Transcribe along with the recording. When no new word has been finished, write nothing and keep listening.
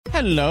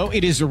Hello,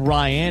 it is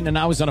Ryan, and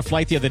I was on a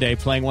flight the other day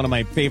playing one of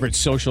my favorite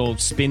social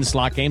spin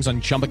slot games on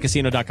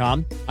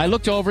ChumbaCasino.com. I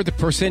looked over at the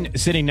person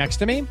sitting next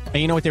to me, and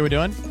you know what they were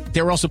doing?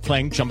 They were also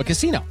playing Chumba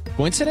Casino.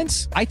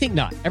 Coincidence? I think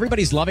not.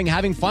 Everybody's loving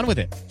having fun with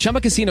it.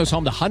 Chumba Casino is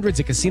home to hundreds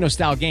of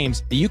casino-style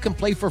games that you can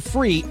play for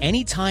free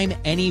anytime,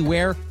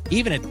 anywhere,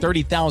 even at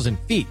 30,000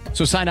 feet.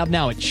 So sign up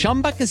now at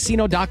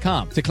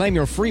ChumbaCasino.com to claim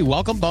your free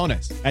welcome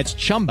bonus. That's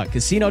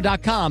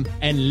ChumbaCasino.com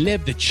and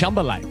live the Chumba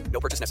life.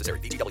 No purchase necessary.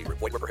 VGW.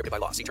 Void were prohibited by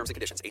law. See terms and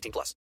conditions.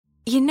 18+.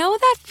 You know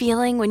that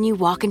feeling when you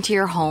walk into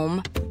your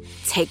home,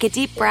 take a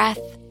deep breath,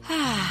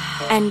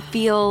 and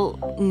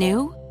feel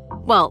new?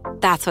 Well,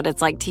 that's what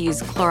it's like to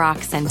use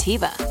Clorox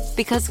Scentiva.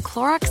 Because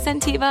Clorox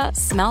Scentiva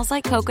smells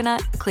like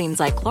coconut, cleans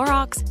like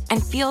Clorox,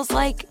 and feels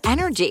like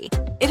energy.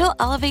 It'll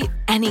elevate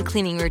any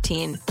cleaning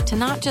routine to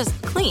not just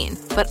clean,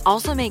 but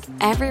also make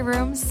every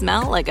room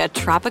smell like a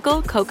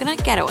tropical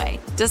coconut getaway.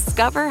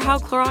 Discover how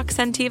Clorox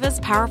Scentiva's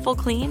powerful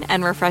clean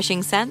and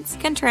refreshing scents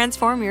can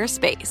transform your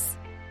space.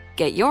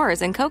 Get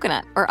yours in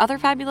coconut or other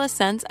fabulous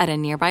scents at a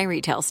nearby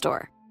retail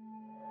store.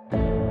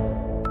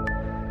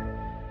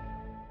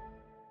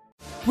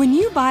 When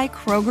you buy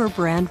Kroger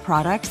brand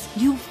products,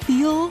 you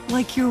feel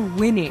like you're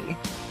winning.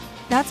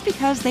 That's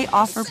because they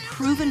offer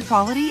proven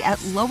quality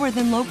at lower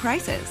than low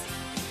prices.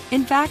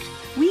 In fact,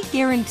 we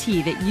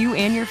guarantee that you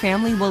and your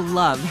family will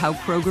love how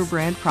Kroger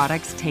brand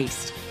products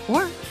taste,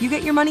 or you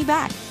get your money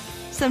back.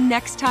 So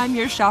next time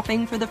you're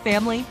shopping for the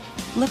family,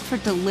 look for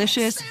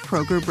delicious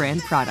Kroger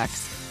brand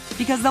products,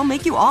 because they'll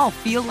make you all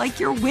feel like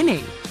you're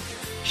winning.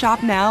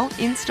 Shop now,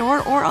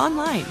 in-store, or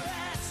online.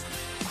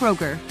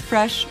 Kroger,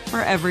 fresh for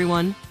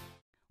everyone.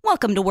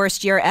 Welcome to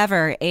Worst Year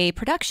Ever, a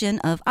production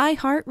of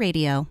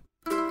iHeartRadio.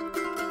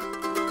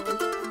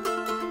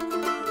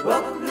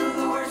 Welcome to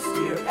the worst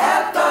year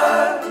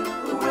ever.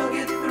 We'll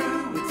get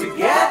through it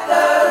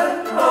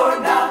together or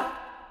not.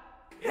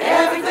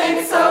 Everything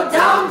is so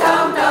dumb,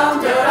 dumb,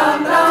 dumb,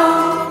 dumb,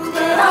 dumb,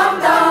 dumb,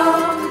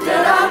 dumb,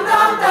 dumb,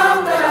 dumb,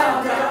 dumb,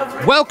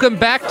 dumb. Welcome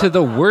back to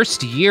the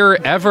worst year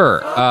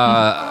ever.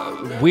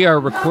 We are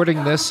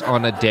recording this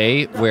on a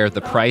day where the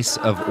price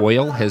of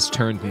oil has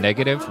turned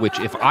negative, which,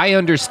 if I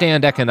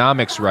understand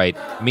economics right,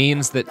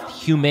 means that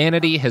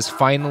humanity has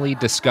finally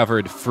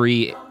discovered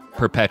free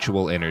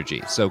perpetual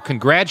energy. So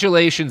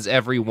congratulations,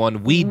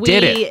 everyone. We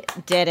did it.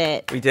 We did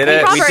it. We did Hey,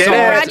 it. Robert, We did it.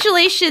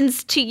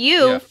 congratulations to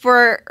you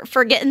for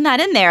getting that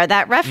in there,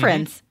 that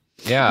reference.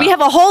 Yeah. We have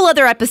a whole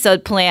other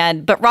episode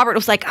planned, but Robert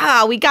was like,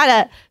 we got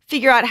to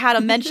figure out how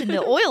to mention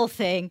the oil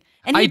thing.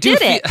 And he did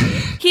it.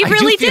 He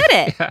really did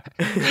it. Yeah.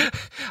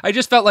 I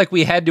just felt like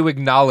we had to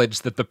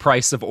acknowledge that the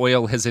price of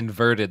oil has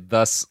inverted,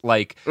 thus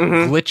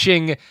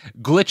glitching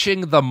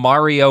the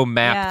Mario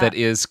map that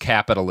is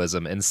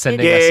capitalism and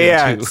sending us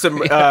into...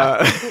 Some,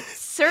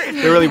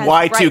 certainly they're really has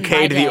Y2K brightened to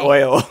my the day.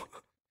 oil.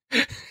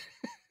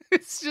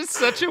 It's just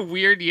such a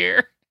weird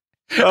year.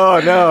 Oh,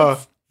 no.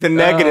 The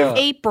negative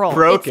April.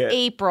 broke It's it.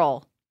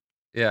 April.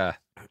 Yeah.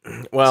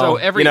 Well,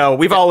 So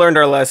we've all learned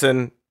our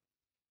lesson.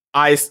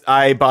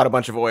 I bought a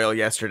bunch of oil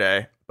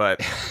yesterday, but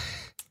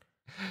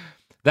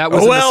that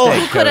was a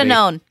mistake. You could have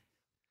known.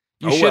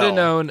 You should have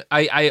known.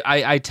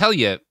 I tell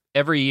you,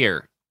 every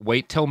year,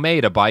 wait till May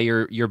to buy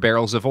your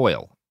barrels of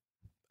oil.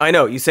 I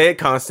know, you say it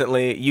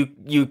constantly.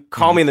 You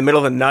call me in the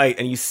middle of the night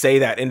and you say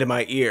that into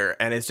my ear,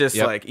 and it's just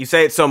like, you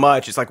say it so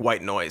much, it's like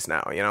white noise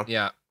now, you know?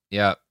 Yeah.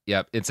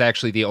 It's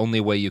actually the only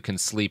way you can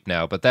sleep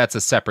now, but that's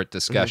a separate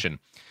discussion.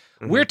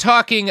 We're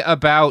talking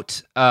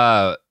about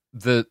the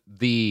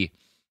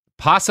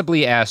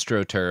possibly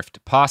astroturfed,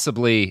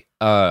 possibly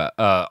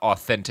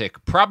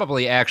authentic,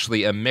 probably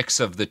actually a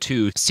mix of the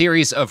two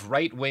series of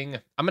right-wing,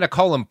 I'm going to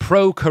call them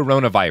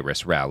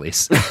pro-coronavirus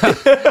rallies.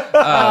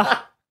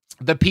 The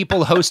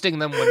people hosting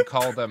them would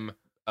call them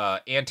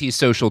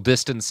anti-social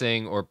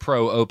distancing or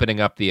pro-opening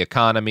up the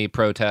economy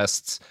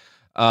protests.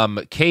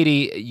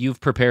 Katie, you've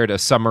prepared a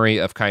summary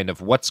of kind of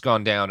what's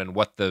gone down and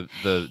what the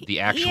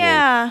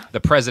actual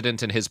the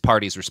president and his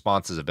party's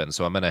responses have been.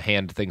 So I'm going to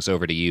hand things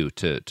over to you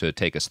to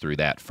take us through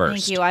that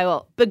first. Thank you. I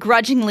will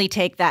begrudgingly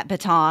take that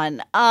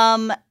baton.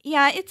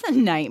 It's a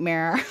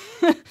nightmare.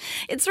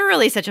 It's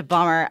really such a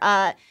bummer.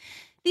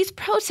 These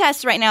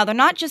protests right now, they're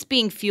not just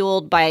being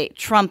fueled by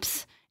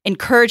Trump's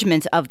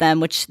encouragement of them,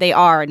 which they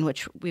are, and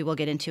which we will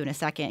get into in a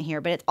second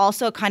here, but it's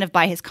also kind of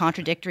by his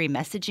contradictory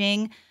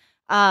messaging.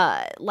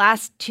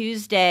 Last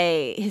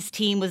Tuesday, his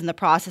team was in the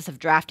process of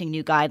drafting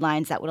new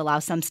guidelines that would allow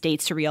some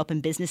states to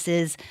reopen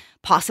businesses,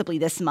 possibly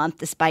this month,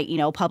 despite,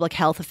 public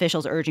health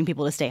officials urging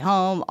people to stay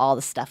home, all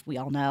the stuff we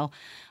all know.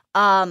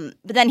 But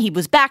then he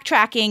was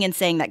backtracking and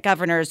saying that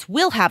governors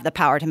will have the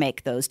power to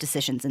make those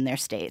decisions in their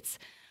states.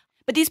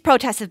 But these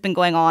protests have been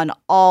going on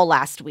all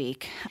last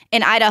week.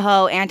 In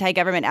Idaho,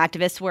 anti-government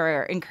activists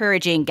were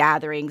encouraging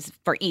gatherings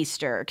for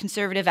Easter.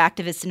 Conservative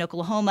activists in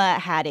Oklahoma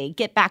had a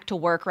Get Back to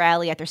Work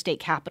rally at their state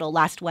capitol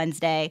last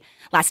Wednesday.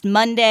 Last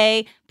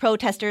Monday,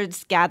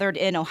 protesters gathered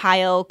in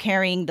Ohio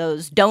carrying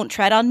those Don't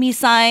Tread on Me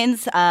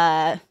signs.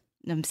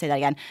 Let me say that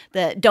again.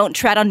 The "Don't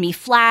Tread on Me"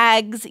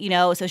 flags,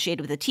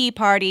 associated with the Tea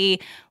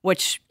Party,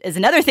 which is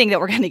another thing that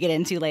we're going to get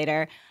into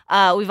later.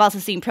 We've also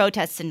seen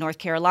protests in North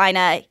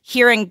Carolina,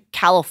 here in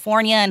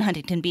California and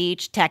Huntington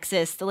Beach,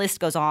 Texas. The list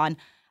goes on.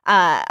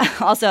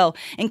 Also,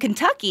 in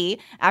Kentucky,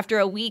 after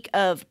a week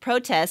of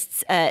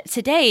protests,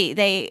 today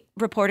they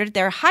reported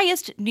their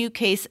highest new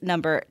case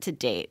number to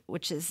date,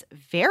 which is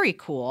very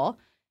cool.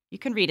 You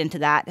can read into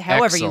that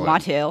however you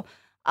want to.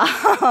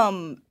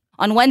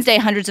 On Wednesday,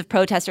 hundreds of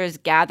protesters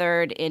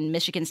gathered in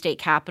Michigan State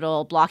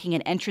Capitol, blocking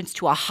an entrance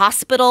to a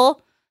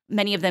hospital,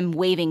 many of them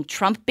waving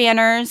Trump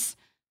banners.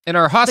 And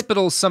are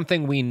hospitals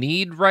something we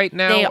need right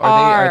now? They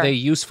are they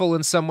useful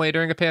in some way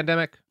during a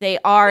pandemic? They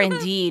are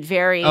indeed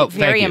very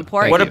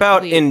important. What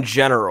about in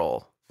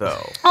general,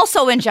 though?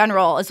 Also in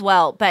general as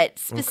well, but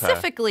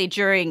specifically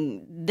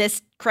during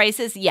this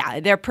crisis, yeah,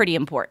 they're pretty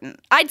important,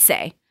 I'd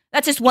say.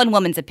 That's just one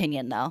woman's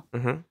opinion, though.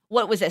 Mm-hmm.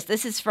 What was this?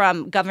 This is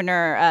from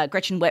Governor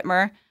Gretchen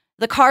Whitmer.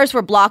 The cars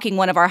were blocking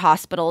one of our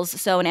hospitals,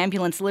 so an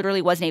ambulance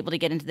literally wasn't able to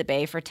get into the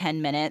bay for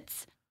 10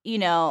 minutes.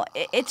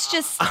 It's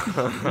just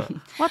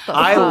what the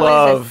I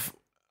love.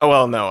 Oh,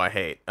 well, no, I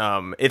hate.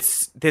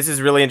 This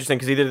is really interesting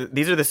because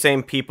these are the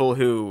same people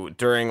who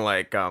during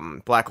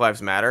Black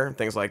Lives Matter,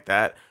 things like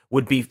that,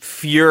 would be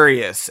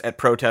furious at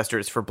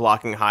protesters for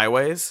blocking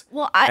highways.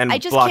 Well, I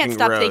just can't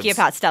stop thinking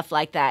about stuff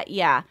like that.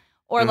 Yeah,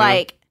 or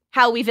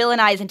how we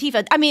villainize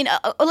Antifa. I mean,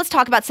 let's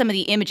talk about some of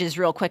the images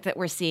real quick that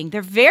we're seeing.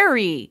 They're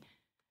very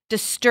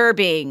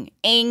disturbing,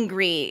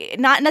 angry,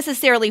 not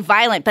necessarily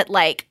violent, but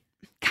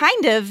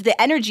kind of the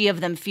energy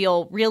of them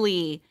feel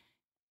really,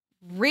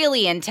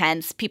 really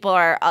intense. People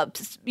are,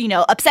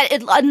 upset.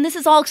 And this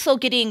is also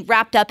getting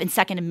wrapped up in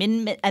Second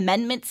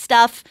Amendment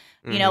stuff.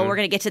 We're going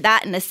to get to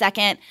that in a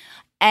second.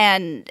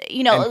 And,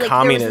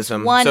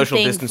 communism, there was one social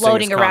thing distancing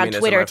floating around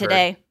Twitter I've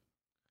today.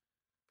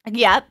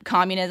 Yep,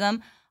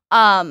 communism.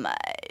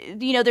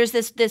 There's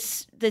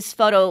this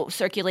photo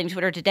circulating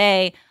Twitter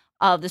today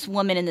of this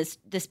woman in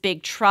this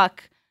big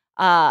truck,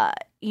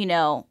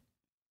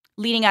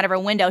 leaning out of her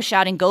window,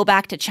 shouting "Go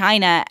back to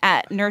China"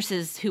 at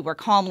nurses who were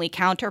calmly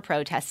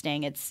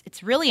counter-protesting.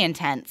 It's really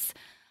intense.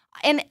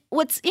 And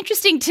what's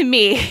interesting to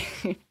me,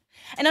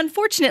 and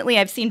unfortunately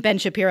I've seen Ben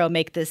Shapiro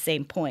make this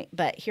same point,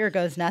 but here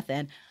goes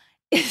nothing.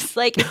 It's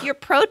if you're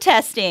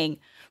protesting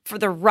for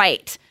the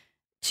right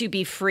to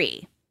be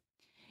free,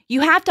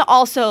 you have to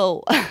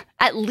also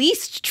at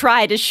least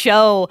try to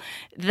show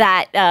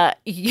that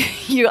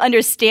you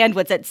understand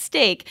what's at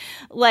stake.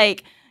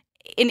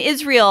 In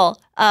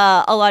Israel,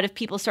 a lot of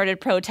people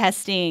started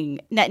protesting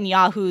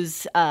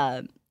Netanyahu's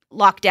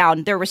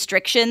lockdown, their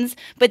restrictions,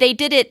 but they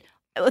did it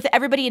with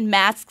everybody in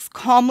masks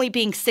calmly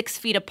being 6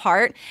 feet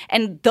apart.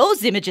 And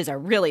those images are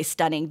really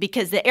stunning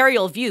because the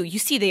aerial view, you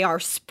see they are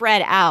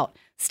spread out.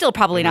 Still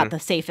probably not the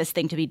safest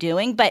thing to be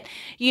doing, but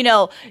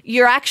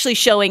you're actually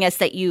showing us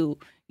that you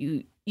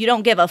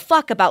don't give a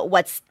fuck about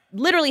what's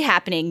literally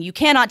happening. You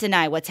cannot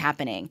deny what's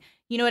happening.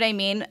 You know what I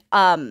mean?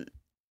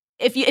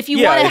 If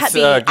you want to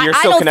be,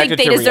 I don't think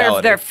they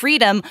deserve their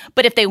freedom,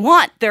 but if they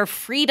want their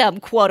freedom,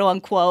 quote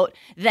unquote,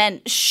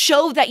 then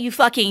show that you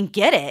fucking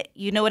get it.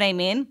 You know what I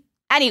mean?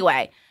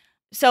 Anyway,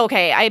 so,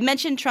 okay, I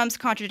mentioned Trump's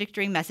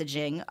contradictory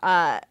messaging.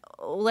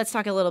 Let's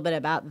talk a little bit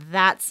about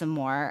that some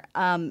more.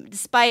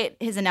 Despite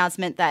his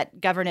announcement that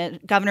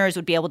governors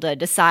would be able to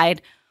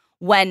decide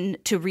when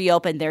to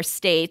reopen their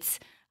states,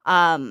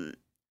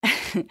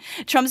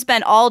 Trump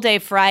spent all day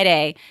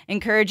Friday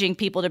encouraging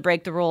people to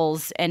break the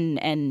rules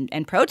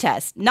and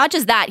protest. Not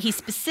just that, he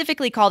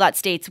specifically called out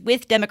states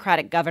with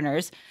Democratic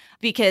governors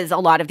because a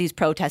lot of these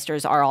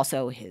protesters are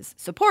also his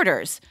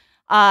supporters.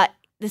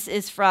 This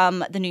is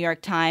from the New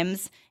York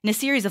Times. In a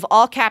series of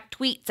all-cap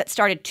tweets that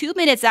started 2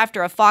 minutes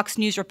after a Fox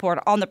News report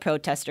on the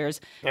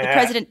protesters, the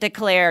president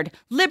declared,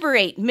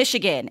 "Liberate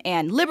Michigan"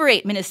 and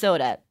 "Liberate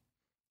Minnesota,"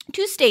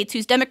 two states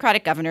whose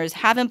Democratic governors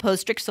have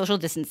imposed strict social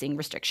distancing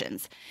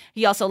restrictions.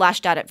 He also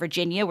lashed out at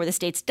Virginia, where the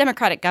state's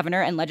Democratic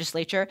governor and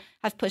legislature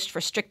have pushed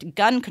for strict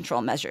gun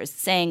control measures,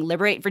 saying,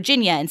 "Liberate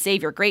Virginia and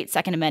save your great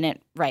Second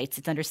Amendment rights.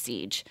 It's under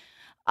siege."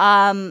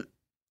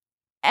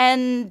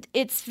 And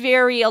it's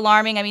very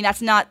alarming. I mean,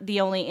 that's not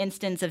the only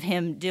instance of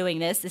him doing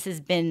this. This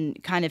has been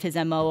kind of his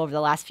MO over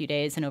the last few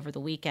days and over the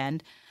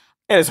weekend.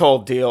 And his whole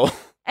deal.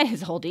 Sure.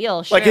 His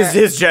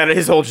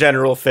whole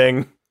general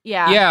thing.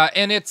 Yeah. Yeah,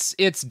 and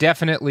it's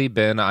definitely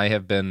been, I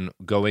have been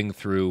going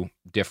through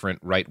different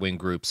right-wing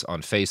groups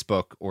on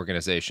Facebook,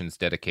 organizations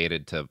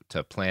dedicated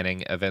to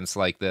planning events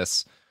like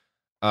this.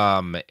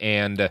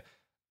 And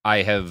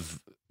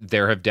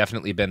there have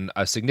definitely been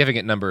a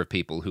significant number of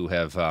people who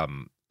have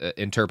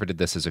interpreted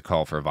this as a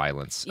call for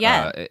violence.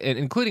 Yeah.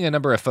 Including a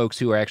number of folks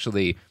who are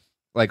actually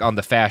on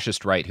the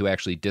fascist right who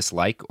actually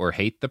dislike or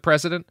hate the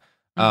president.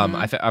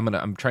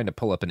 I'm trying to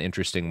pull up an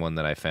interesting one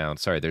that I found.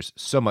 Sorry, there's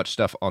so much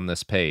stuff on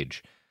this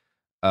page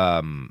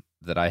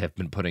that I have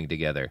been putting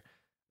together.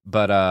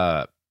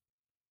 But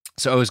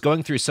so I was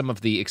going through some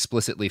of the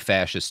explicitly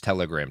fascist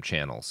Telegram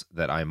channels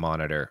that I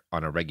monitor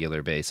on a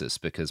regular basis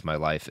because my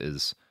life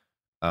is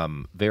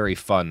very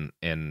fun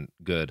and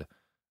good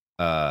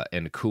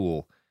and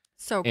cool.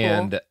 So cool.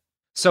 And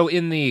so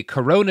in the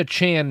Corona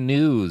Chan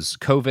News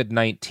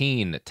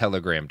COVID-19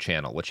 Telegram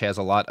channel, which has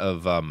a lot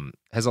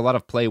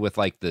of play with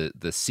like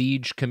the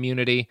Siege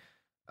community,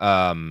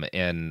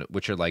 and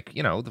which are like,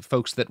 the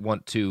folks that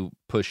want to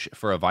push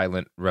for a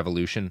violent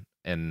revolution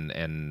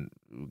and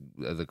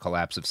the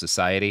collapse of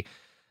society.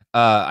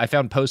 I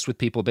found posts with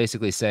people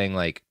basically saying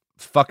like,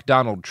 fuck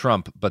Donald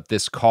Trump, but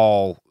this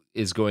call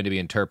is going to be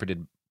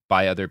interpreted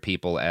by other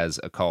people as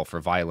a call for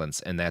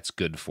violence, and that's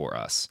good for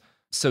us.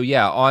 So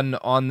yeah,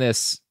 on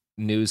this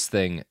news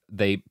thing,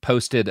 they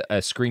posted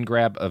a screen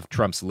grab of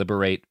Trump's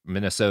Liberate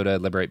Minnesota,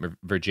 Liberate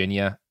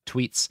Virginia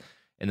tweets,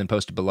 and then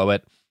posted below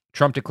it,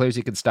 Trump declares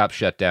he can stop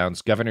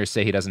shutdowns. Governors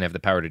say he doesn't have the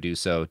power to do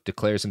so.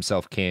 Declares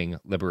himself king.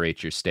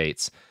 Liberate your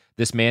states.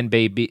 This man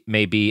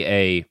may be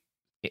a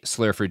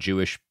slur for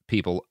Jewish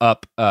people,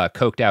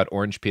 coked out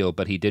orange peel,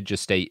 but he did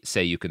just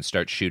say you can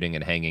start shooting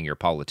and hanging your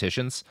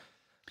politicians,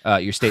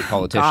 your state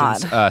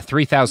politicians.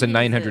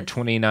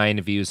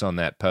 3,929 views on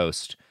that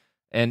post.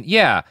 And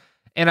yeah,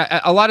 and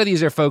a lot of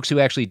these are folks who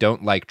actually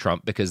don't like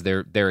Trump because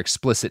they're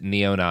explicit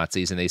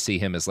neo-Nazis and they see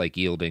him as like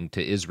yielding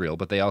to Israel,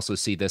 but they also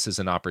see this as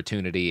an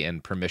opportunity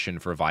and permission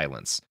for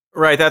violence.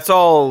 Right, that's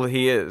all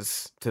he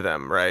is to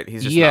them, right?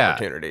 He's just an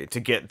opportunity to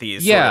get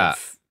these sort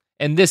of...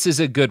 And this is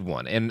a good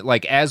one. And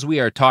like as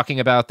we are talking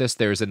about this,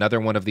 there's another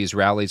one of these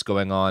rallies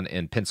going on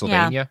in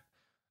Pennsylvania.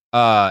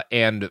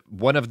 And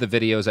one of the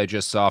videos I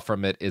just saw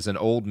from it is an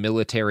old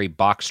military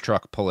box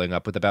truck pulling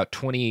up with about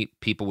 20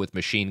 people with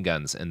machine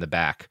guns in the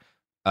back,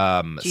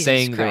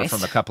 saying they were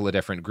from a couple of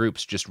different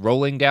groups, just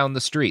rolling down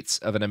the streets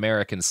of an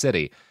American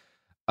city.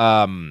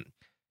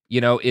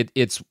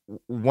 It's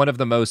one of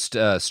the most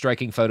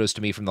striking photos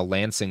to me from the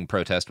Lansing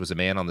protest was a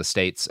man on the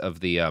states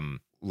of the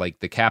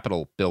the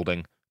Capitol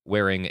building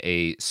wearing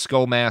a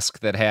skull mask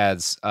that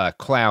has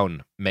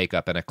clown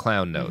makeup and a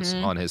clown nose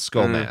on his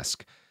skull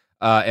mask.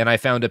 And I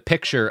found a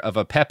picture of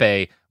a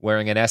Pepe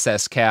wearing an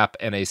SS cap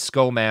and a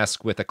skull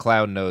mask with a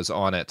clown nose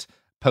on it,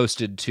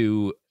 posted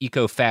to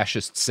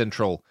Eco-Fascist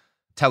Central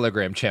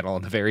Telegram channel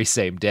on the very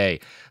same day.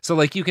 So,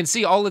 like, you can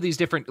see all of these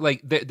different,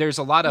 like, there's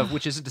a lot of,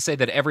 which isn't to say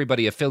that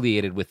everybody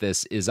affiliated with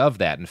this is of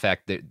that. In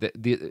fact,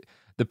 the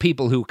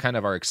people who kind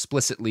of are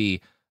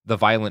explicitly the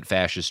violent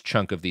fascist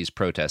chunk of these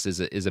protests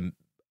is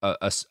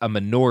a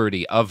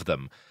minority of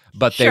them.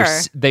 But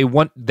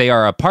they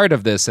are a part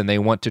of this, and they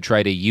want to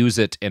try to use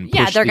it and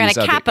push they're going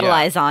to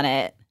capitalize on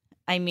it.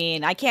 I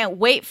mean, I can't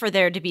wait for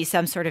there to be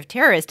some sort of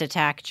terrorist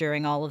attack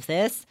during all of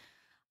this.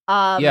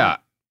 And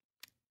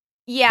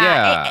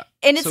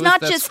it's so not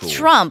just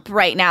Trump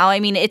right now. I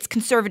mean, it's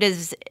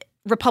conservatives,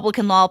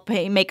 Republican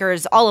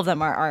lawmakers, all of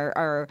them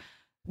are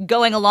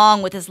going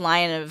along with this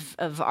line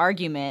of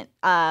argument.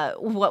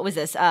 What was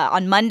this?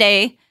 On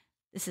Monday,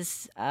 this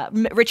is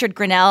Richard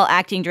Grenell,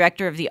 acting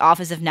director of the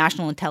Office of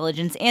National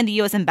Intelligence and the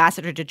U.S.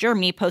 ambassador to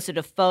Germany, posted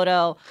a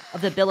photo of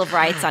the Bill of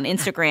Rights on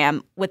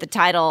Instagram with the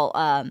title,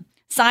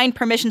 "Signed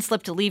permission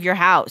slip to leave your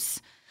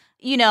house."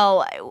 You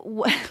know,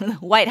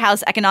 White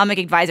House economic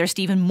advisor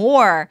Stephen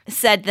Moore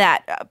said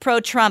that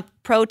pro-Trump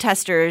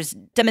protesters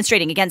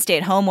demonstrating against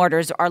stay-at-home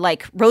orders are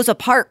like Rosa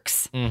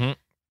Parks. And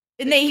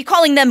he's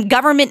calling them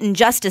government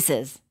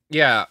injustices.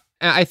 Yeah,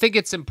 I think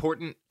it's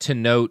important to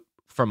note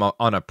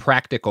on a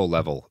practical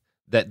level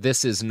that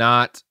this is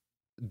not,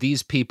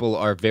 these people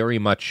are very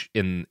much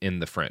in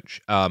the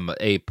fringe.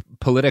 A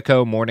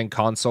Politico Morning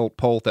Consult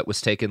poll that was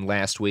taken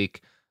last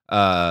week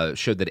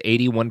showed that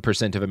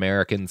 81% of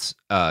Americans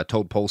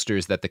told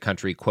pollsters that the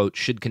country, quote,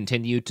 should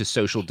continue to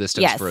social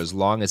distance for as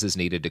long as is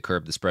needed to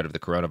curb the spread of the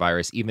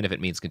coronavirus, even if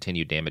it means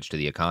continued damage to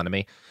the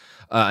economy.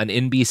 An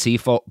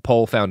NBC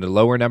poll found a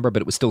lower number,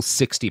 but it was still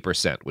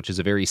 60%, which is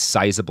a very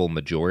sizable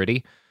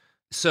majority.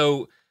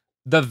 So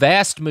the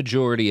vast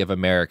majority of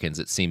Americans,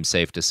 it seems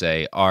safe to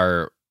say,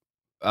 are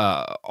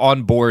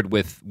on board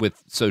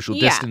with social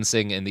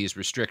distancing and these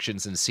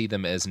restrictions and see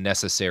them as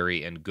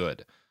necessary and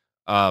good.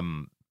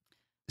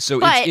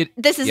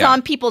 This is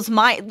on people's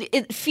mind.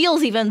 It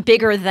feels even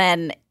bigger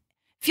than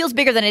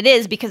it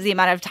is because the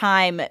amount of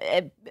time,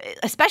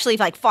 especially if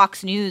like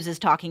Fox News is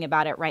talking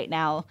about it right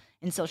now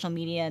in social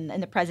media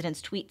and the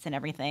president's tweets and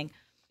everything.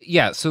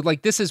 Yeah, so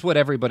like this is what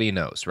everybody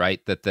knows,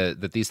 right?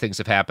 That these things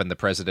have happened. The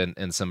president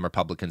and some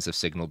Republicans have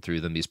signaled through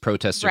them. These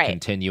protests are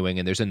continuing,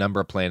 and there's a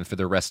number planned for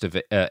the rest of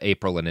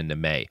April and into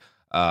May.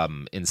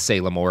 In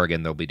Salem,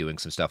 Oregon, they'll be doing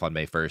some stuff on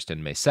May 1st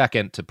and May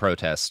 2nd to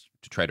protest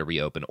to try to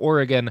reopen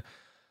Oregon.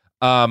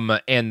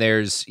 And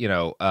there's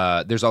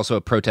also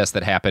a protest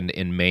that happened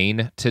in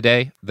Maine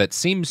today that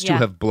seems to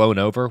have blown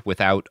over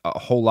without a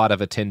whole lot of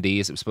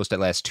attendees. It was supposed to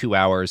last 2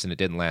 hours and it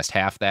didn't last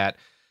half that.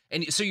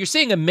 And so you're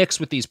seeing a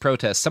mix with these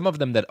protests, some of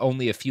them that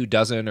only a few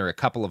dozen or a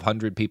couple of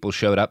hundred people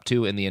showed up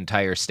to in the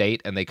entire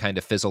state, and they kind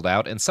of fizzled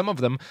out. And some of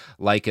them,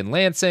 like in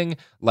Lansing,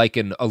 like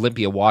in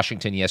Olympia,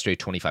 Washington yesterday,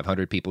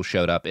 2,500 people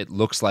showed up. It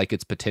looks like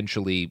it's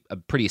potentially a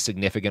pretty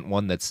significant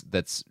one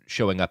that's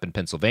showing up in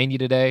Pennsylvania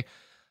today.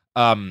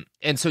 And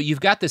so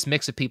you've got this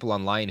mix of people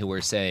online who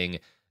are saying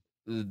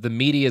the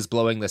media is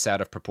blowing this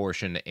out of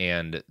proportion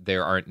and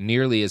there aren't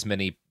nearly as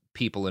many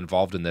people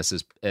involved in this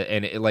is,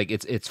 and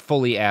it's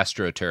fully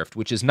astroturfed,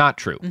 which is not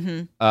true.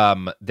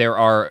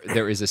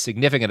 There is a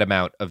significant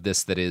amount of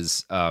this that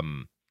is,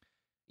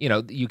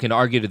 you can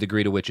argue to the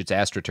degree to which it's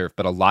astroturf,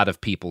 but a lot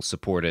of people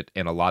support it,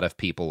 and a lot of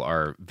people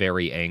are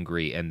very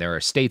angry, and there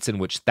are states in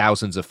which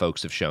thousands of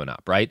folks have shown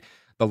up, right?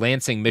 The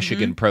Lansing,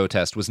 Michigan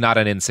protest was not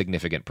an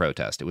insignificant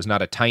protest. It was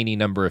not a tiny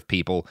number of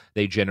people.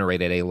 They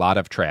generated a lot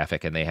of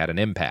traffic, and they had an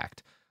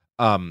impact.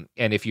 And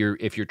if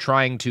you're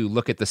trying to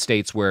look at the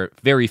states where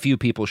very few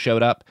people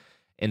showed up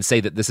and say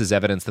that this is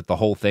evidence that the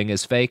whole thing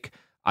is fake,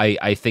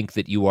 I think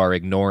that you are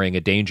ignoring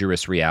a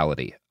dangerous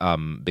reality,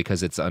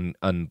 because it's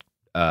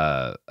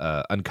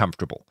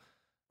uncomfortable.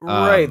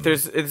 Right.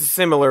 It's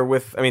similar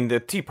with,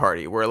 the Tea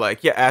Party, where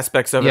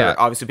aspects of it are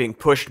obviously being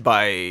pushed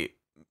by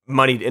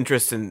moneyed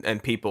interests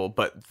and people,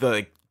 but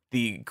the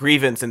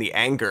grievance and the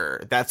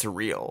anger, that's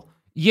real.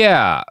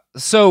 Yeah.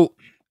 So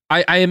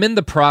I am in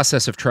the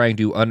process of trying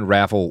to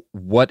unravel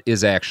what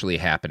is actually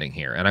happening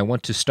here. And I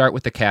want to start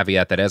with the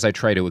caveat that as I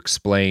try to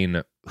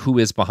explain who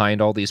is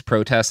behind all these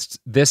protests,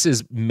 this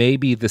is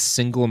maybe the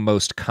single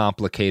most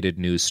complicated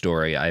news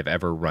story I've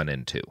ever run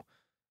into.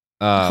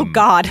 Oh,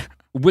 God.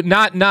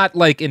 Not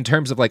like in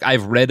terms of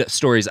I've read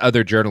stories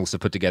other journalists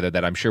have put together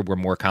that I'm sure were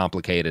more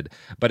complicated,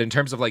 but in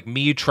terms of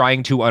me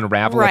trying to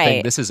unravel a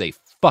thing, this is a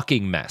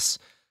fucking mess.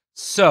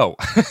 So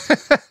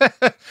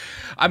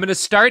I'm going to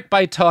start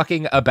by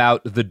talking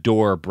about the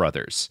Dorr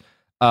brothers,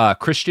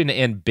 Christian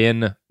and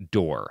Ben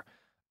Dorr.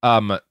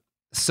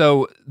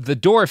 So the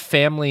Dorr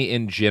family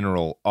in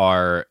general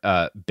are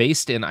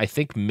based in, I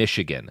think,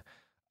 Michigan.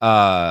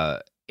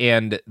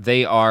 And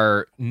they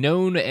are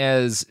known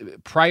as,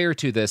 prior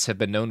to this, have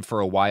been known for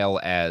a while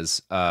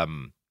as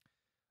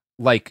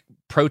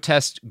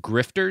protest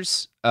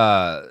grifters.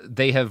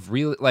 They have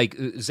really,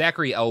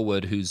 Zachary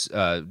Elwood, who's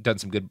done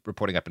some good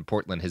reporting up in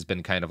Portland, has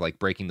been kind of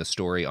breaking the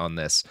story on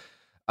this.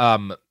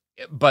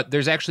 But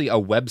there's actually a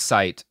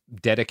website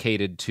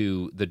dedicated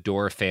to the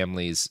Dorr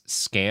family's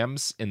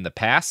scams in the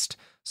past.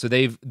 So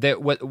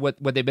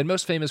what they've been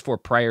most famous for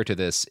prior to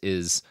this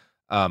is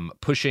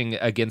pushing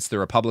against the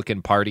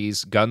Republican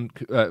Party's gun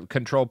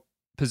control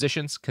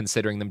positions,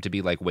 considering them to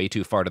be way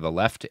too far to the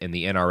left, and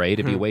the NRA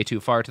to be way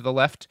too far to the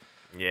left.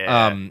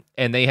 Yeah.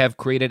 And they have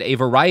created a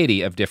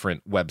variety of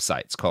different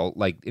websites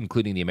called,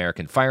 including the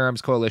American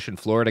Firearms Coalition,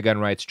 Florida Gun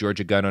Rights,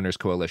 Georgia Gun Owners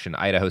Coalition,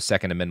 Idaho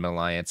Second Amendment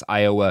Alliance,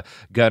 Iowa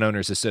Gun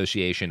Owners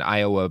Association,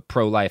 Iowa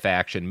Pro-Life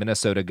Action,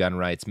 Minnesota Gun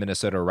Rights,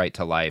 Minnesota Right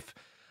to Life.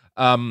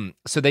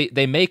 So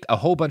they make a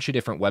whole bunch of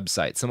different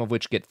websites, some of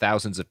which get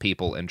thousands of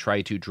people and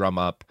try to drum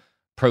up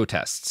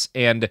protests.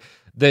 And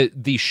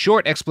the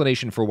short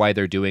explanation for why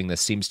they're doing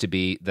this seems to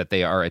be that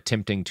they are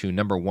attempting to,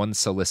 number one,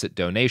 solicit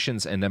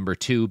donations, and number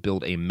two,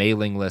 build a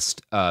mailing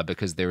list,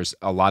 because there's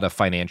a lot of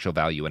financial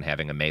value in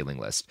having a mailing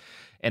list.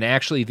 And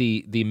actually,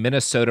 the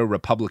Minnesota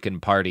Republican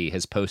Party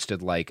has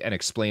posted an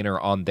explainer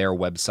on their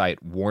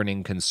website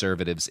warning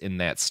conservatives in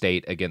that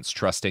state against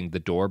trusting the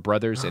Dorr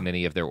brothers in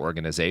any of their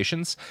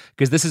organizations,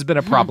 because this has been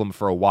a problem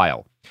for a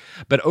while.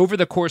 But over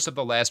the course of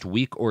the last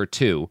week or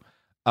two,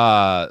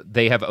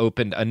 they have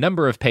opened a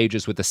number of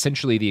pages with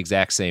essentially the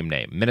exact same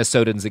name.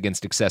 Minnesotans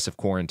Against Excessive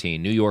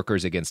Quarantine, New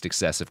Yorkers Against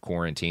Excessive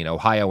Quarantine,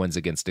 Ohioans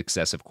Against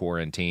Excessive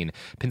Quarantine,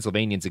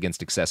 Pennsylvanians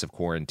Against Excessive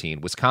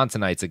Quarantine,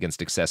 Wisconsinites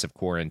Against Excessive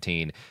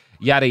Quarantine,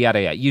 yada,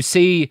 yada, yada. You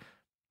see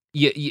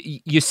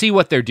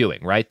what they're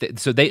doing, right?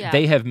 So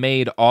they have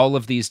made all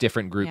of these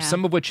different groups,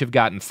 some of which have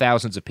gotten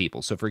thousands of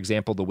people. So, for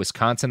example, the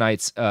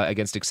Wisconsinites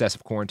Against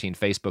Excessive Quarantine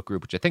Facebook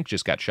group, which I think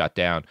just got shut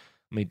down.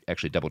 Let me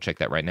actually double check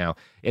that right now.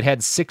 It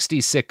had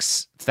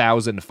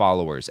 66,000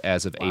 followers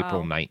as of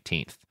April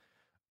 19th.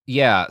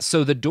 Yeah,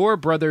 so the Dorr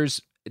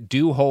brothers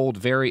do hold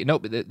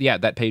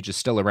that page is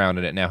still around,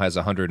 and it now has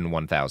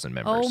 101,000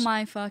 members. Oh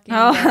my fucking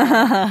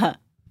God.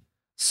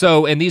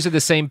 So, and these are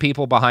the same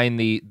people behind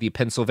the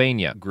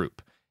Pennsylvania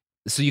group.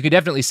 So you could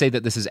definitely say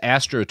that this is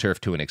astroturf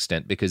to an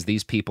extent, because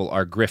these people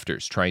are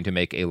grifters trying to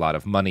make a lot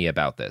of money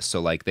about this.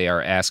 So they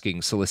are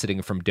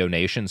soliciting from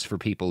donations for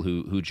people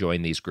who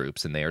join these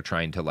groups, and they are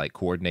trying to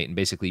coordinate and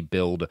basically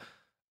build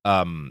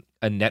a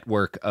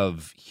network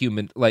of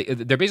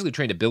they're basically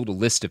trying to build a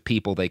list of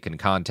people they can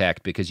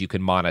contact, because you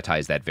can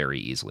monetize that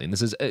very easily. And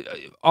this is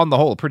on the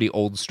whole a pretty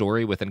old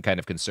story within kind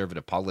of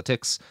conservative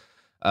politics.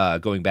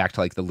 Going back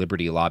to the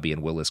Liberty Lobby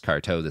and Willis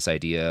Carto, this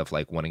idea of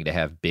wanting to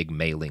have big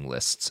mailing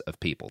lists of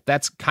people.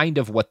 That's kind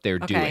of what they're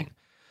doing.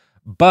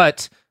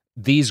 But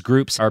these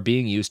groups are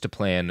being used to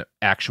plan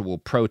actual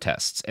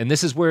protests. And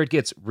this is where it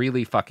gets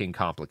really fucking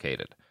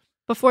complicated.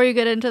 Before you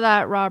get into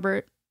that,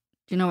 Robert,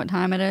 do you know what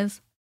time it is?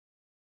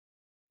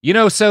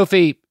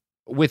 Sophie,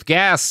 with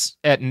gas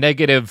at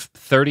negative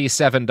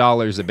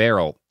 $37 a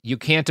barrel, you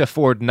can't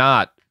afford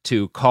not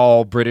to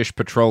call British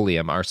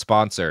Petroleum, our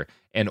sponsor,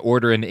 and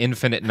order an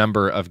infinite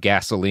number of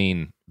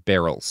gasoline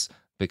barrels,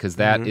 because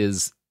that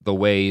is the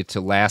way to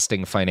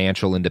lasting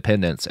financial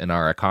independence in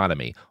our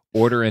economy.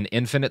 Order an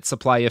infinite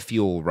supply of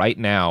fuel right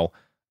now,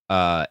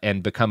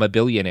 and become a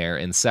billionaire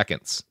in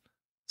seconds.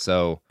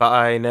 So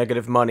buy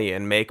negative money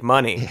and make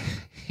money.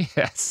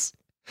 Yes.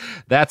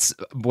 That's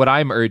what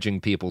I'm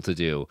urging people to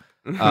do.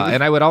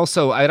 And I'd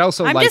also I'm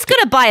like just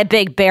gonna buy a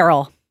big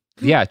barrel.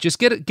 Yeah, just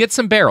get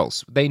some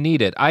barrels. They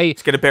need it.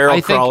 Let's get a barrel,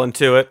 crawl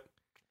into it.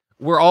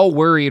 We're all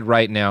worried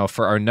right now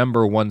for our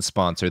number one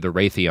sponsor, the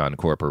Raytheon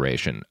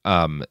Corporation,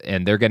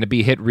 and they're going to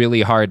be hit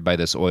really hard by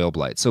this oil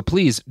blight. So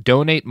please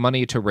donate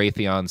money to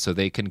Raytheon so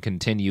they can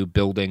continue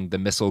building the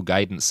missile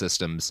guidance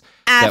systems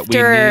that we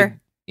need.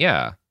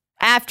 Yeah.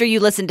 After you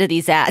listen to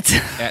these ads.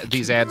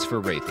 These ads for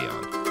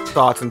Raytheon.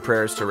 Thoughts and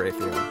prayers to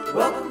Raytheon.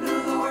 Welcome to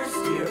the worst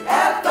year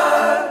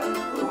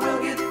ever.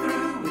 We'll get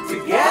through it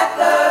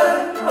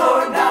together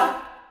or not.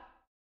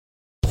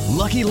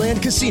 Lucky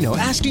Land Casino,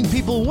 asking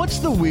people, what's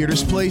the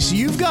weirdest place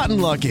you've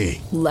gotten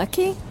lucky?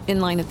 Lucky? In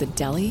line at the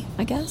deli,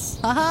 I guess?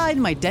 Aha,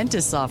 in my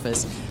dentist's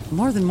office.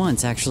 More than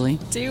once, actually.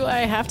 Do I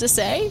have to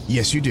say?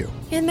 Yes, you do.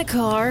 In the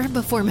car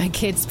before my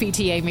kids'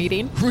 PTA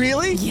meeting.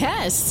 Really?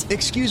 Yes.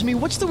 Excuse me,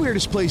 what's the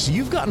weirdest place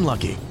you've gotten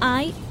lucky?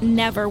 I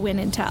never win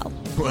and tell.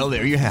 Well,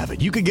 there you have it.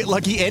 You can get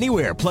lucky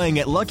anywhere, playing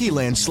at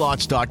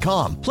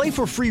LuckyLandSlots.com. Play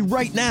for free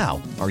right now.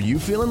 Are you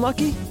feeling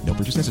lucky? No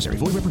purchase necessary.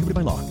 Void where prohibited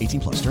by law.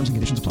 18+. Terms and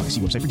conditions apply.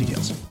 See website for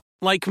details.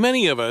 Like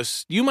many of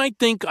us, you might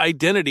think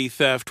identity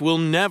theft will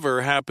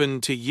never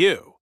happen to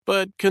you.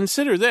 But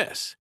consider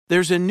this.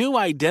 There's a new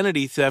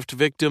identity theft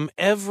victim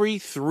every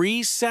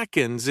 3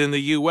 seconds in the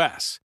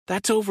U.S.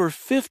 That's over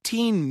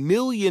 15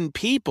 million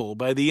people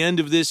by the end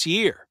of this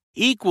year,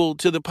 equal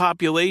to the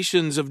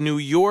populations of New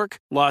York,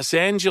 Los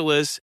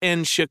Angeles,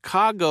 and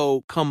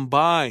Chicago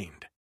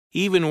combined.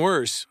 Even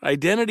worse,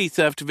 identity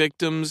theft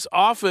victims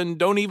often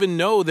don't even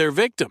know they're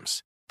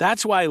victims.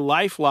 That's why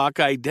LifeLock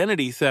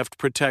Identity Theft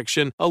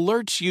Protection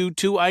alerts you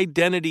to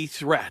identity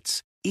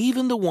threats,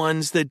 even the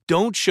ones that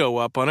don't show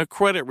up on a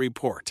credit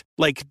report,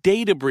 like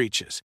data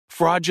breaches,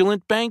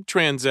 fraudulent bank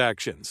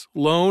transactions,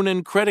 loan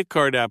and credit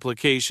card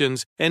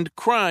applications, and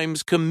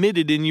crimes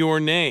committed in your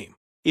name.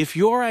 If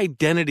your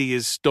identity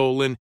is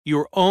stolen,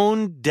 your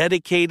own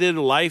dedicated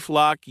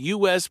LifeLock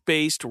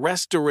U.S.-based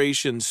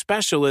restoration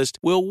specialist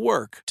will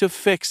work to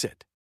fix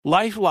it.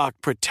 LifeLock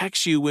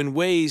protects you in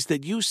ways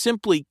that you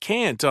simply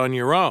can't on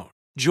your own.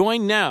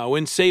 Join now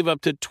and save up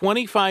to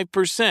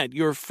 25%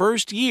 your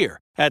first year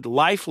at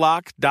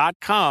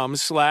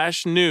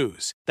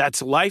LifeLock.com/news.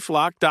 That's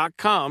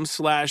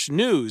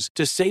LifeLock.com/news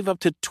to save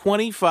up to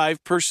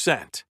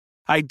 25%.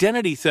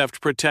 Identity theft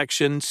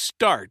protection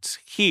starts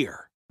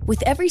here.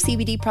 With every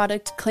CBD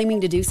product claiming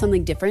to do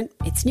something different,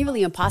 it's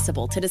nearly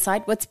impossible to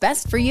decide what's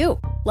best for you.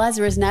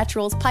 Lazarus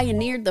Naturals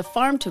pioneered the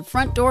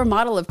farm-to-front-door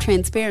model of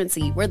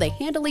transparency, where they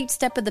handle each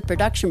step of the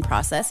production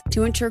process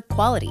to ensure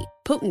quality,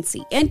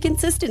 potency, and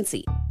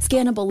consistency.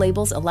 Scannable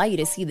labels allow you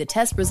to see the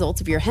test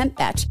results of your hemp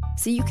batch,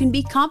 so you can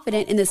be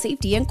confident in the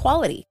safety and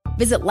quality.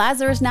 Visit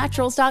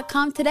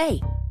LazarusNaturals.com today.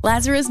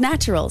 Lazarus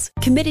Naturals,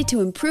 committed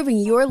to improving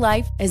your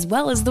life as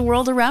well as the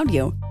world around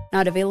you.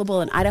 Not available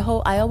in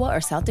Idaho, Iowa,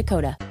 or South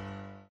Dakota.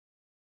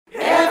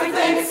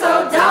 Everything is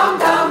so dumb,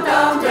 dumb,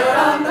 dumb,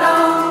 dumb,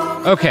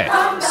 dumb. Okay,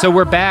 so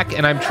we're back,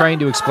 and I'm trying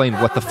to explain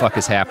what the fuck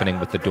is happening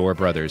with the Dorr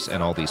brothers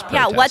and all these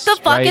protests. Yeah, what the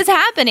fuck is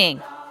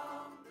happening?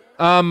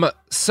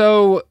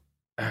 So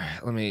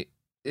let me.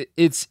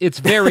 It's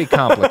very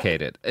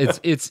complicated.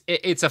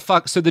 It's a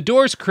fuck. So the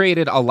Doors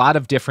created a lot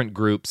of different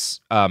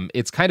groups.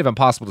 It's kind of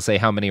impossible to say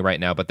how many right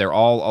now, but they're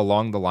all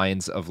along the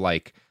lines of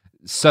like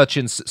such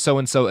and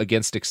so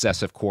against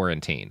excessive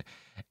quarantine,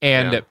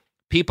 and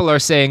people are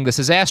saying this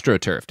is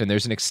astroturfed, and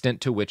there's an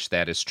extent to which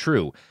that is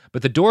true.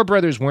 But the Dorr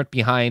brothers weren't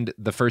behind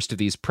the first of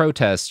these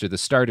protests or the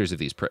starters of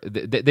these.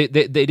 They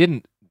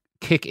didn't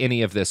kick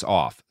any of this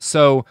off.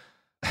 So.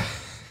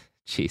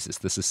 Jesus,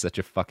 this is such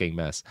a fucking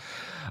mess.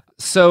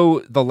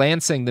 So the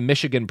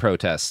Michigan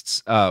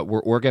protests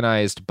were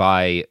organized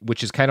by,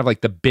 which is kind of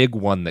like the big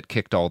one that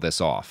kicked all this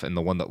off, and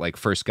the one that like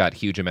first got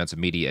huge amounts of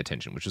media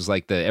attention, which was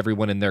like the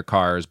everyone in their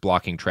cars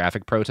blocking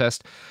traffic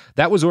protest.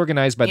 That was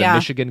organized by the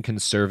Michigan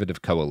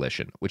Conservative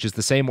Coalition, which is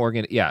the same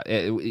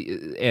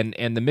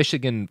and the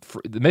Michigan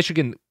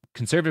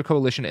Conservative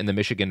Coalition and the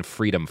Michigan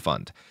Freedom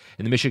Fund.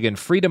 And the Michigan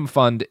Freedom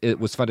Fund,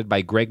 it was funded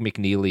by Greg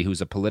McNeely,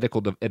 who's a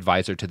political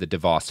advisor to the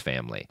DeVos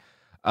family.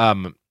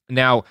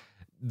 Now,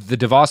 the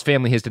DeVos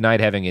family has denied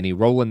having any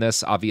role in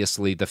this.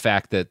 Obviously, the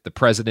fact that the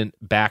president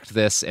backed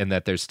this and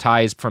that there's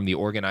ties from the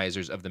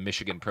organizers of the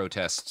Michigan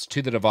protests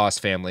to the DeVos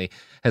family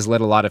has led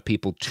a lot of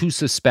people to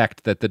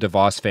suspect that the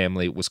DeVos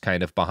family was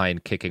kind of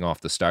behind kicking off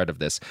the start of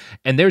this.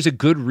 And there's a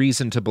good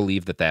reason to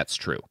believe that that's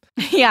true.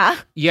 Yeah.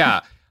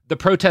 Yeah. The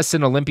protests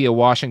in Olympia,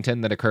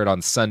 Washington that occurred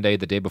on Sunday,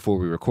 the day before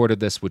we recorded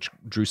this, which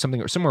drew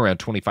somewhere around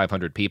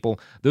 2,500 people,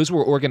 those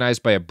were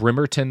organized by a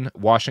Bremerton,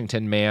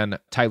 Washington man,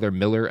 Tyler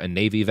Miller, a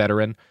Navy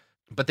veteran.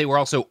 But they were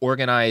also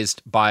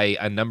organized by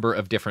a number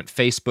of different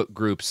Facebook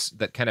groups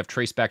that kind of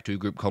trace back to a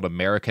group called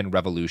American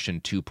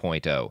Revolution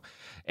 2.0.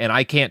 And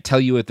I can't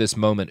tell you at this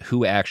moment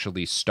who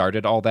actually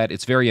started all that.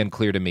 It's very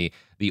unclear to me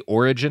the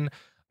origin.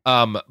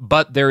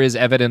 But there is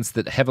evidence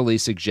that heavily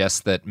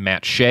suggests that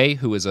Matt Shea,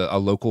 who is a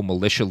local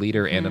militia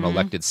leader and an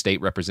elected state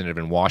representative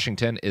in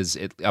Washington, is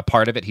a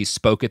part of it. He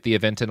spoke at the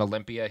event in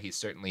Olympia. He's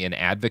certainly an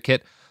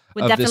advocate.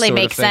 Would definitely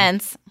make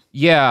sense.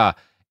 Yeah.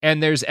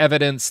 And there's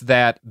evidence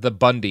that the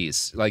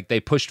Bundys, like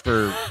they pushed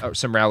for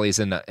some rallies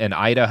in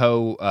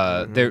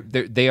Idaho.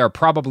 They are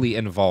probably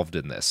involved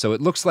in this. So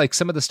it looks like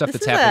some of the stuff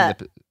that's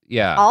happening.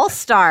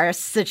 All-star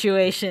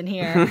situation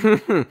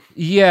here.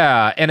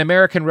 Yeah. And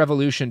American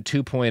Revolution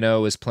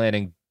 2.0 is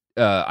planning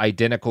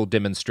identical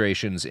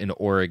demonstrations in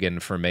Oregon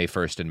for May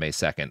 1st and May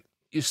 2nd.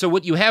 So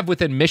what you have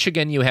within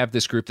Michigan, you have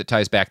this group that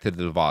ties back to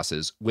the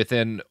DeVosses.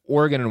 Within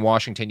Oregon and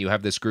Washington, you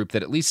have this group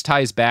that at least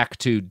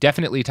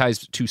definitely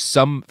ties to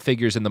some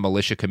figures in the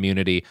militia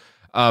community,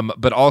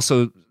 but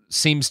also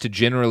seems to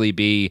generally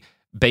be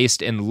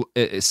based in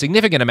a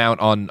significant amount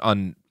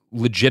on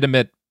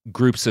legitimate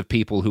groups of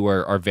people who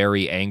are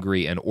very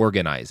angry and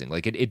organizing.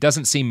 Like it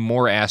doesn't seem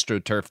more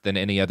AstroTurf than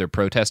any other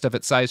protest of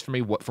its size for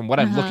me, from what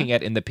I'm looking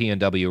at in the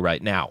PNW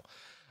right now.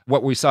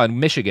 What we saw in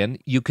Michigan,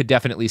 you could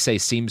definitely say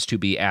seems to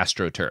be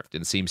AstroTurfed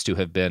and seems to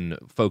have been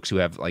folks who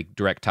have like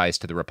direct ties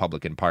to the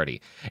Republican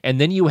Party. And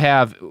then you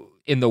have,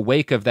 in the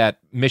wake of that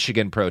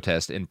Michigan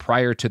protest and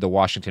prior to the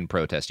Washington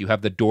protest, you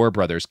have the Dorr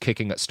brothers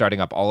starting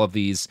up all of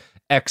these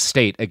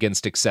ex-state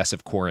against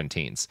excessive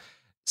quarantines.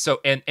 So,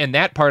 and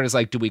that part is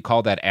like, do we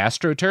call that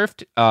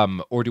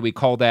AstroTurfed? Or do we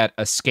call that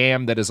a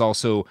scam that is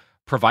also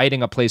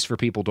providing a place for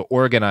people to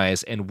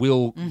organize and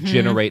will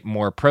generate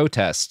more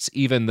protests,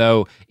 even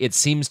though it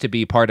seems to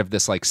be part of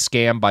this like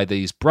scam by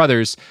these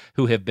brothers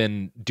who have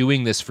been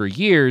doing this for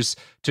years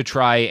to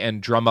try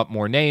and drum up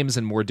more names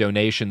and more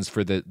donations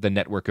for the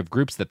network of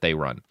groups that they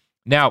run.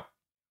 Now,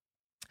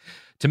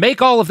 to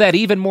make all of that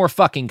even more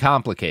fucking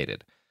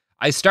complicated,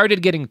 I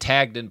started getting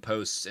tagged in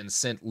posts and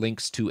sent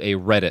links to a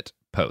Reddit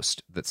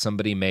post that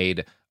somebody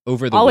made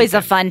over the Always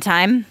weekend, a fun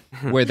time.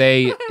 where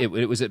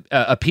it was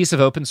a piece of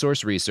open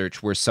source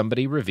research where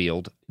somebody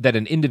revealed that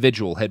an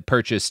individual had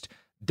purchased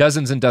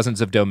dozens and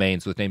dozens of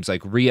domains with names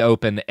like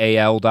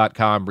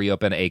reopenal.com,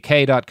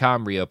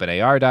 reopenak.com,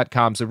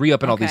 reopenar.com. So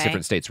reopen all these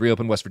different states.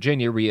 Reopen West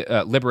Virginia,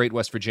 liberate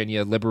West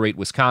Virginia, liberate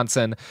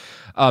Wisconsin.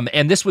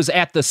 And this was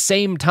at the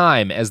same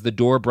time as the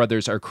Dorr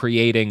brothers are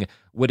creating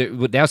what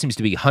now seems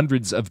to be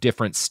hundreds of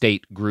different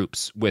state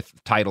groups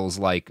with titles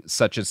like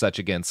such and such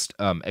against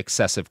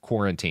excessive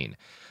quarantine.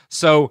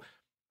 So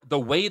the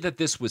way that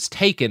this was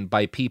taken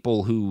by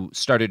people who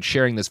started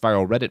sharing this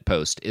viral Reddit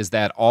post is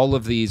that all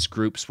of these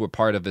groups were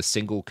part of a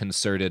single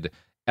concerted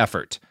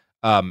effort,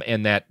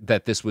 and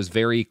that this was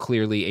very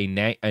clearly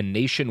a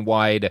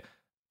nationwide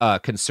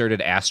concerted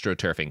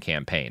AstroTurfing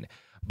campaign.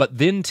 But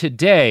then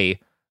today,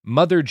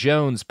 Mother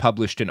Jones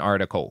published an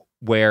article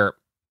where,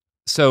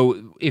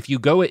 so if you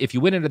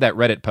went into that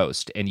Reddit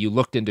post and you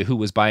looked into who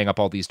was buying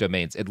up all these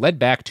domains, it led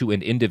back to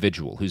an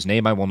individual whose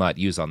name I will not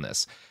use on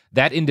this.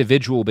 That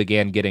individual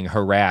began getting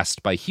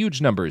harassed by huge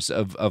numbers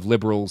of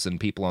liberals and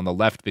people on the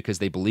left because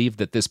they believed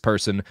that this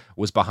person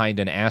was behind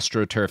an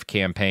AstroTurf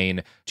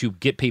campaign to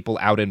get people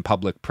out in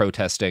public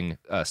protesting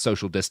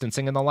social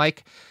distancing and the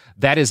like.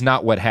 That is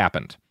not what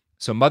happened.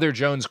 So Mother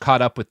Jones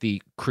caught up with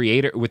the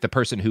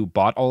person who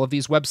bought all of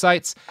these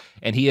websites,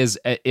 and he is,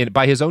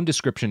 by his own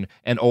description,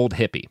 an old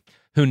hippie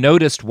who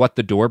noticed what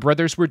the Dorr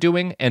brothers were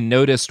doing and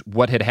noticed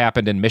what had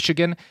happened in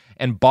Michigan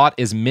and bought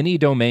as many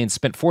domains,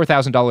 spent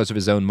 $4,000 of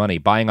his own money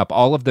buying up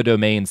all of the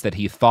domains that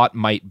he thought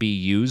might be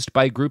used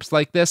by groups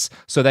like this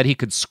so that he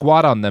could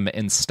squat on them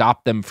and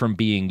stop them from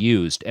being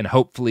used and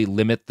hopefully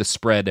limit the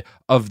spread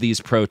of these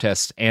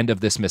protests and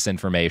of this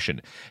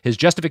misinformation. His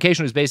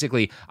justification was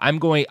basically,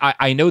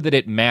 I know that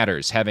it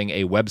matters having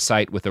a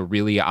website with a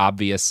really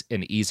obvious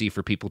and easy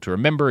for people to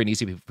remember and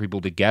easy for people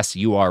to guess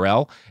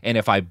URL, and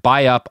if I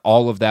buy up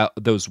all of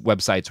those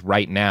websites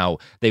right now,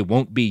 they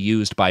won't be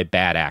used by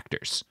bad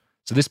actors.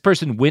 So this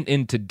person went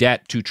into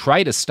debt to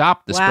try to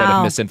stop the spread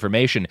of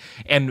misinformation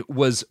and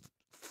was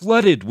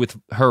flooded with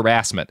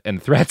harassment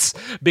and threats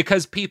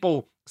because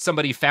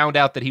somebody found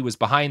out that he was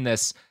behind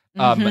this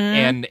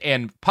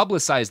and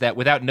publicized that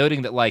without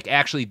noting that, like,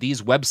 actually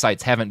these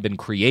websites haven't been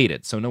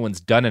created, so no one's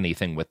done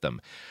anything with them.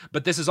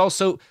 But this is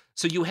also,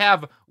 so you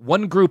have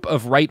one group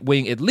of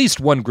right-wing, at least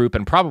one group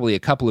and probably a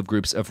couple of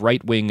groups of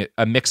right-wing,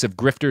 a mix of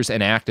grifters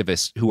and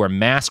activists who are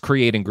mass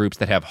creating groups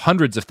that have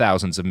hundreds of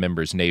thousands of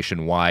members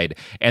nationwide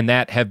and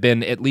that have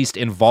been at least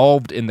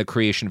involved in the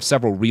creation of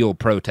several real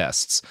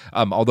protests.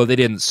 Although they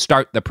didn't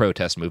start the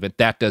protest movement,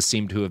 that does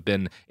seem to have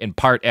been in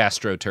part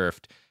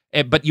AstroTurfed.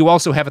 But you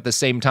also have at the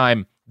same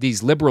time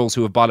these liberals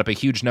who have bought up a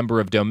huge number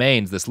of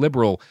domains, this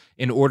liberal,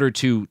 in order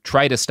to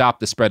try to stop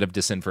the spread of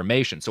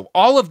disinformation. So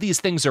all of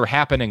these things are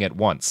happening at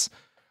once.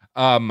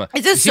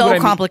 It's just so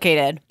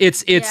complicated.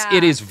 It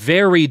is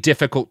very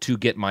difficult to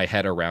get my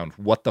head around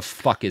what the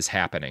fuck is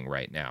happening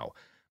right now.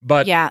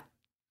 But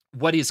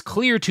what is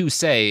clear to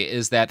say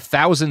is that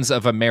thousands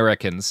of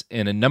Americans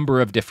in a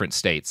number of different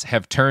states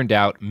have turned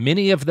out,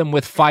 many of them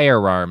with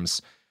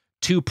firearms,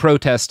 to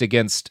protest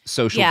against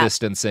social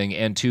distancing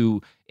and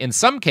to, in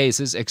some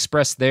cases,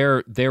 express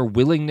their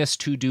willingness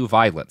to do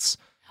violence.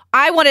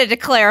 I wanted to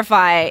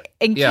clarify,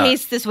 in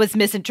case this was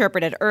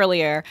misinterpreted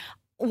earlier,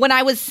 when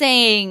I was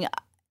saying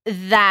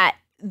that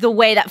the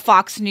way that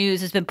Fox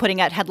News has been putting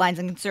out headlines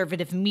in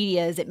conservative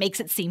media is it makes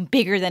it seem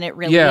bigger than it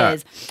really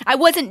is. I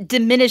wasn't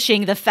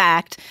diminishing the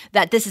fact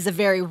that this is a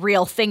very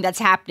real thing that's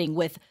happening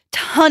with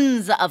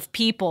tons of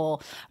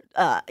people,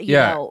 you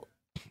know,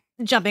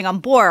 jumping on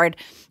board.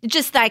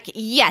 Just like,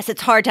 yes,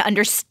 it's hard to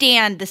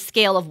understand the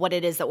scale of what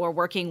it is that we're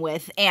working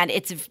with. And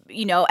it's,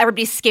 you know,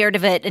 everybody's scared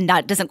of it and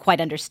doesn't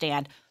quite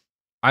understand.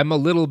 I'm a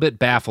little bit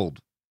baffled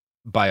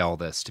by all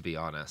this, to be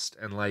honest.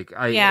 And like,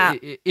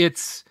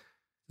 it's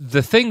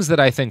the things that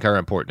I think are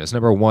important is,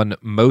 number one,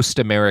 most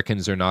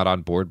Americans are not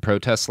on board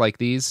protests like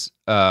these.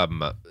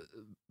 And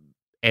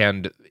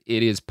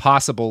it is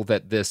possible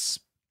that the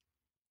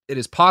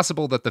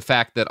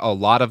fact that a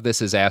lot of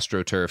this is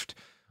astroturfed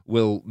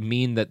will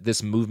mean that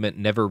this movement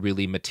never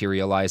really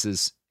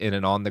materializes in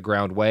an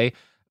on-the-ground way.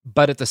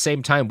 But at the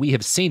same time, we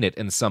have seen it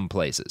in some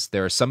places.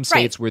 There are some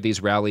states where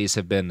these rallies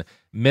have been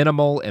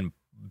minimal and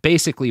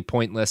basically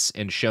pointless,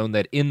 and shown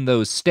that in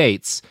those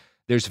states,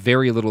 there's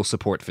very little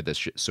support for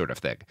this sort of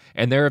thing.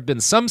 And there have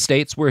been some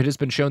states where it has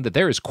been shown that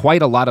there is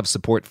quite a lot of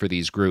support for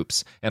these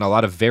groups and a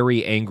lot of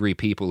very angry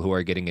people who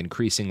are getting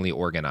increasingly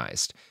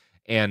organized.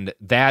 And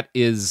that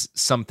is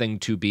something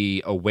to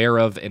be aware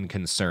of and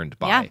concerned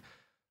by.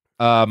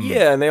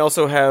 And they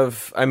also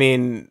have, I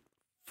mean,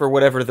 for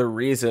whatever the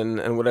reason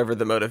and whatever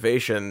the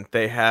motivation,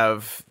 they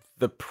have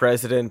the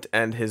president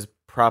and his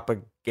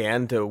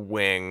propaganda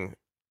wing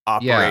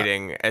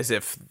operating as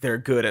if they're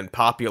good and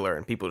popular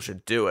and people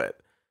should do it.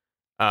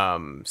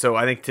 So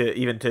I think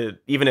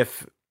even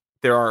if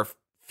there are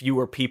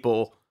fewer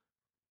people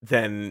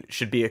than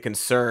should be a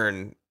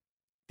concern,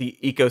 the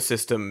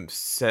ecosystem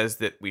says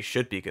that we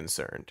should be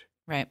concerned.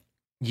 Right.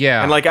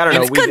 Yeah. And like, I don't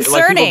know,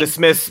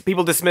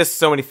 people dismiss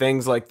so many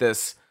things like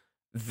this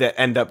that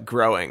end up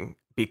growing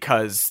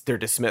because they're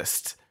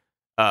dismissed.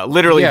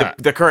 Literally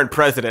the current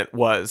president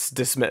was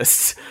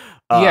dismissed.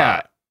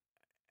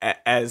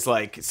 As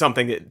like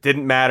something that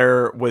didn't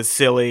matter, was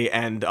silly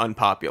and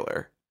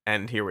unpopular,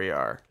 and here we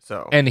are.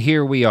 And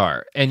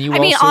I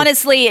mean,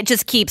 honestly, it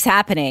just keeps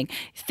happening.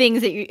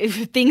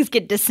 Things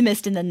get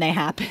dismissed and then they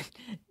happen.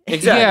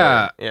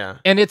 Exactly. Yeah.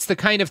 And it's the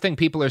kind of thing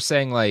people are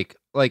saying, like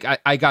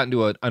I got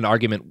into an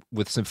argument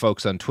with some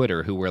folks on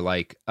Twitter who were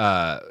like,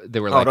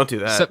 don't do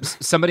that.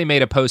 Somebody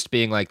made a post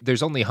being like,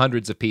 there's only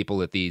hundreds of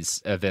people at these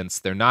events.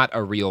 They're not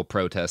a real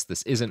protest.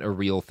 This isn't a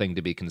real thing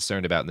to be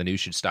concerned about, and the news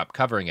should stop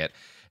covering it.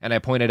 And I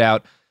pointed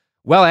out,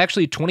 well,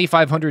 actually,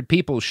 2,500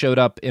 people showed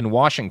up in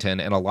Washington,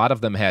 and a lot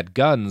of them had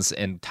guns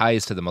and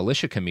ties to the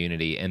militia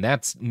community, and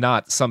that's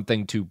not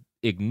something to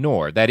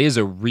ignore. That is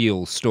a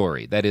real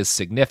story. That is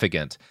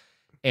significant.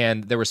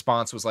 And the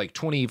response was like,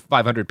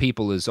 2,500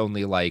 people is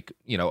only like,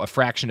 you know, a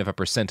fraction of a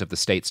percent of the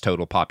state's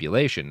total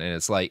population. And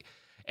it's like,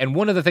 and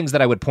one of the things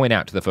that I would point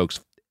out to the folks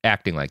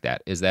acting like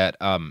that is that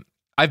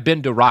I've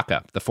been to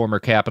Raqqa, the former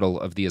capital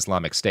of the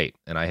Islamic State,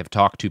 and I have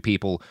talked to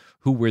people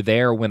who were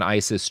there when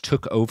ISIS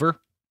took over.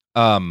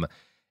 And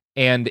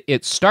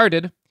it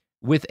started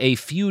with a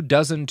few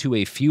dozen to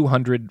a few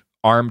hundred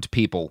armed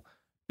people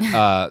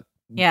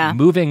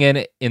moving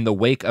in the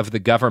wake of the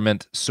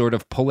government sort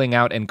of pulling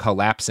out and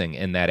collapsing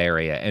in that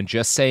area and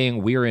just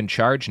saying, we're in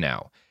charge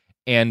now.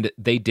 And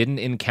they didn't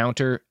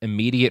encounter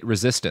immediate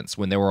resistance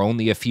when there were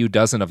only a few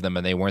dozen of them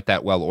and they weren't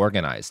that well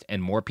organized.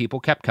 And more people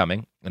kept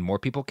coming and more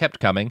people kept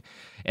coming.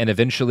 And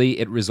eventually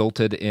it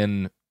resulted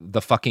in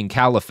the fucking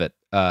caliphate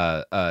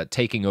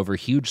taking over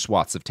huge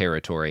swaths of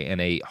territory and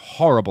a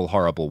horrible,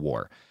 horrible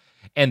war.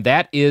 And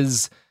that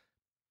is,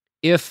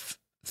 if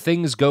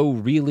things go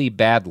really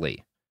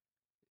badly,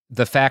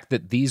 the fact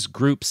that these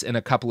groups in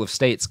a couple of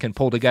states can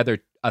pull together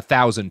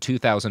 1,000,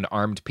 2,000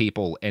 armed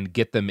people and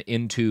get them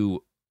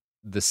into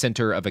the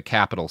center of a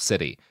capital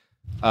city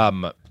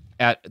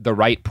at the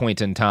right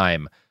point in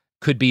time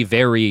could be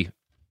very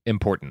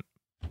important.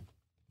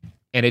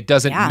 And it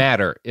doesn't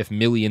matter if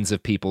millions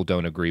of people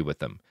don't agree with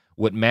them.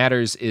 What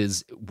matters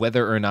is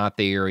whether or not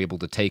they are able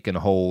to take and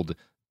hold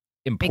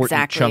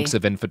important chunks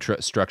of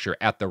infrastructure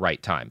at the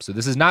right time. So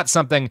this is not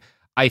something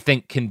I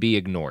think can be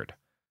ignored.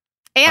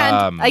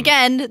 And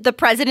again, the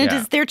president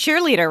is their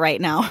cheerleader right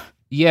now.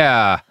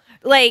 Yeah.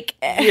 Like,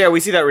 we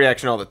see that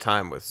reaction all the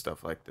time with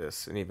stuff like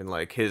this, and even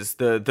like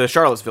the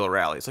Charlottesville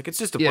rally. It's like it's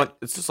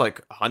just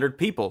like 100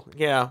 people.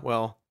 Yeah,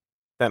 well,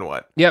 then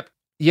what? Yep.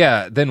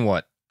 Yeah, then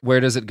what? Where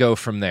does it go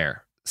from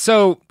there?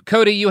 So,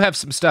 Cody, you have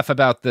some stuff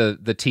about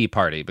the Tea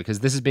Party,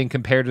 because this is being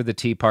compared to the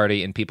Tea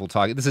Party and people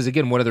talking. This is,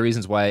 again, one of the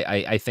reasons why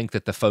I think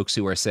that the folks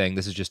who are saying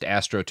this is just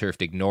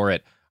astroturfed, ignore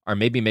it, are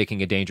maybe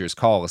making a dangerous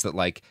call, is that,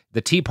 like,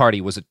 the Tea Party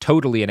was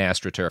totally an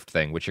astroturfed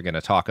thing, which you're going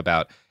to talk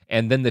about,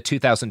 and then the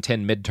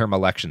 2010 midterm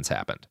elections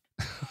happened.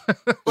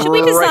 Should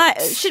we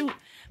decide?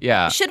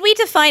 Should we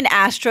define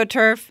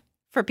astroturf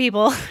for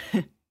people?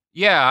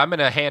 Yeah, I'm going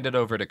to hand it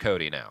over to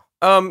Cody now.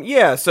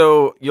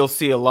 So you'll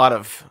see a lot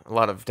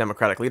of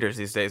Democratic leaders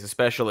these days,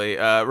 especially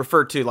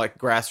referred to like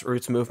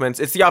grassroots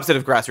movements. It's the opposite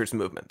of grassroots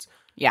movements.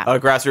 Yeah, a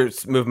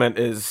grassroots movement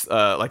is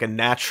like a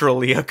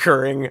naturally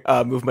occurring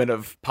movement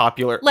of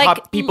popular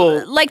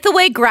people, like the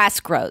way grass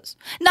grows,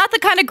 not the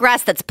kind of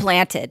grass that's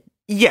planted.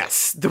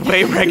 Yes, the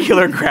way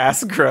regular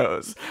grass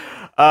grows.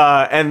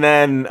 And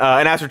then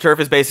an AstroTurf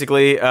is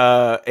basically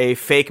a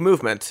fake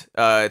movement.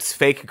 It's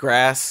fake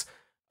grass.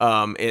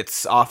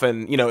 It's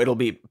often, it'll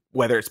be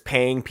whether it's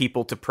paying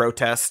people to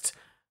protest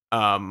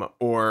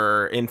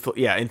or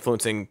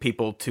influencing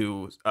people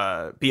to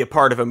be a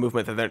part of a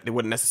movement that they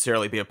wouldn't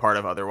necessarily be a part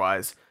of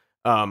otherwise.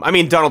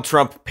 Donald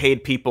Trump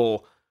paid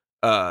people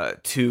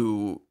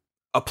to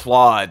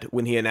applaud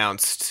when he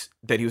announced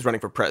that he was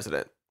running for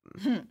president.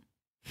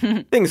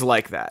 Things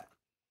like that.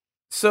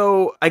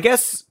 So I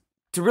guess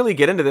to really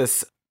get into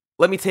this,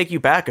 let me take you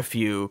back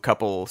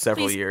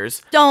several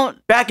years.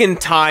 Don't back in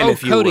time,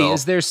 if you Cody, will.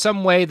 is there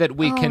some way that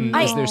we can?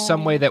 Is there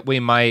some way that we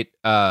might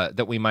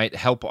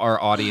help our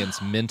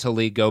audience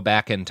mentally go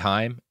back in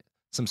time?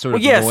 Some sort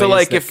of noise so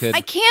like that if could...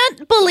 I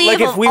can't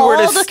believe if we were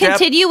to all the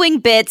continuing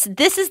bits.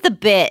 This is the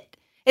bit.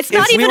 It's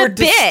not even a bit. If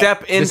we were to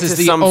step into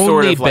some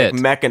sort of like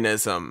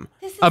mechanism,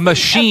 a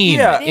machine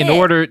in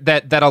order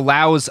that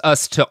allows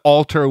us to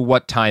alter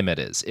what time it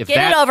is. If Get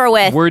that it over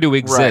with. were to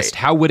exist, Right.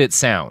 how would it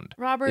sound?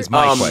 Robert, is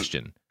my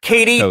question.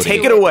 Katie, Cody.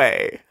 take it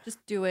away.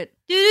 Just do it.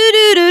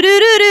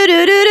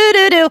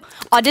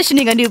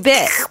 Auditioning a new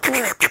bit.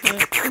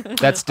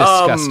 That's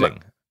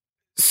disgusting.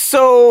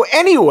 So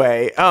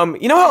anyway,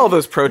 you know how all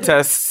those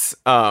protests,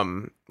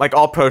 like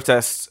all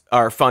protests,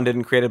 are funded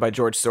and created by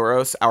George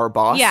Soros, our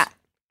boss? Yeah.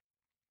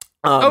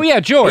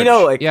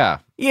 George.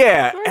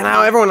 Yeah, and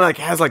how everyone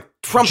has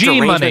Trump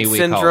derangement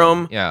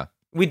syndrome. Yeah,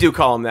 we do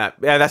call him that.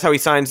 Yeah, that's how he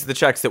signs the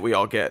checks that we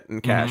all get in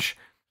cash.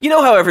 You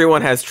know how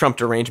everyone has Trump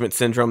derangement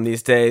syndrome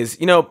these days?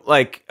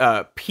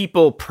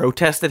 People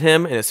protested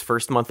him in his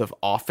first month of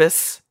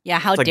office. Yeah,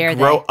 how dare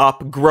grow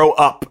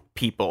up,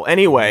 people.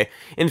 Anyway,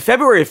 in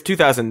February of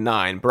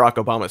 2009, Barack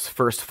Obama's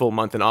first full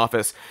month in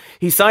office,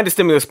 he signed a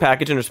stimulus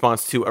package in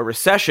response to a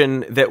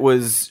recession that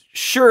was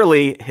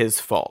surely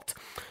his fault.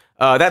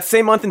 That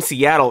same month in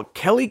Seattle,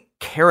 Kelly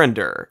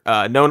Carrender,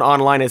 known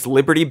online as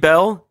Liberty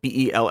Bell,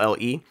 Belle,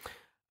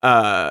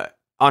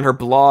 on her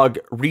blog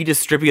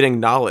Redistributing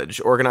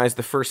Knowledge, organized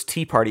the first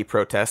Tea Party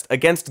protest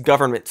against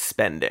government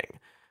spending.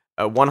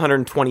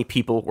 120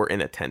 people were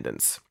in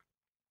attendance.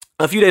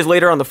 A few days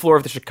later, on the floor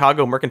of the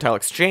Chicago Mercantile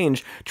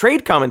Exchange,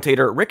 trade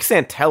commentator Rick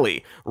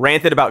Santelli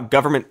ranted about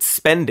government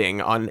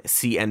spending on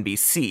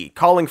CNBC,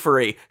 calling for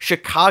a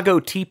Chicago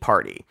Tea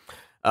Party.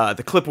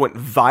 The clip went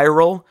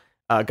viral,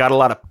 got a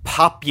lot of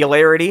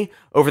popularity.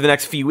 Over the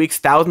next few weeks,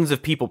 thousands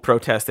of people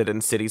protested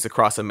in cities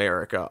across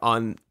America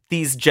on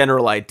these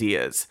general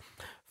ideas.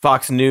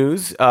 Fox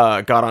News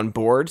got on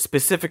board,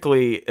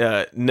 specifically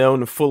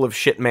known full of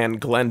shit man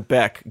Glenn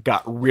Beck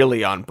got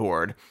really on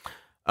board.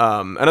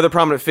 Another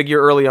prominent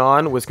figure early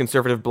on was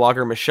conservative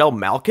blogger Michelle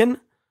Malkin.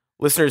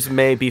 Listeners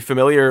may be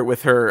familiar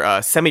with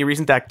her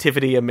semi-recent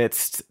activity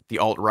amidst the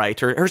alt-right,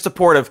 her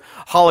support of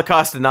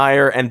Holocaust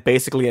denier and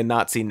basically a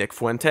Nazi Nick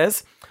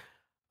Fuentes.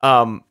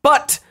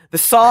 But the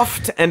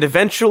soft and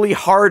eventually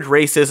hard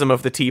racism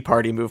of the Tea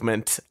Party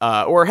movement,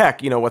 or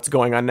heck, what's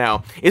going on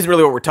now, isn't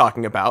really what we're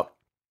talking about.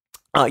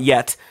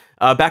 Yet,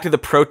 back to the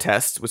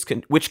protests,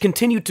 which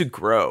continued to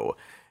grow.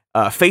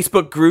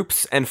 Facebook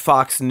groups and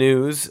Fox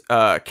News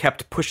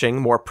kept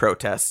pushing more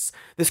protests.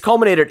 This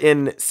culminated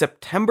in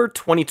September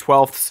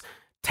 2012's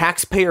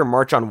Taxpayer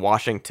March on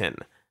Washington,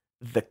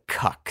 the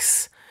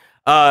Cucks.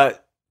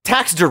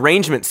 Tax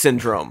derangement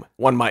syndrome,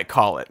 one might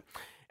call it.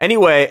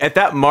 Anyway, at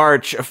that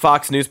march, a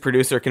Fox News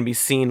producer can be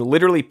seen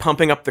literally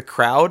pumping up the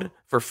crowd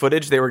for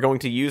footage they were going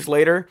to use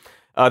later.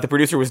 The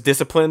producer was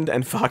disciplined,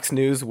 and Fox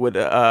News would,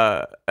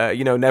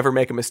 never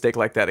make a mistake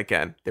like that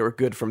again. They were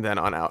good from then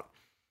on out.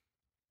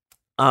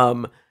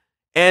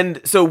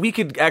 And so we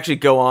could actually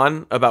go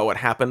on about what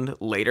happened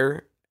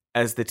later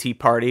as the Tea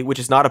Party, which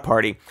is not a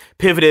party,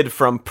 pivoted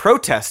from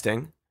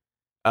protesting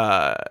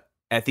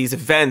at these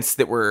events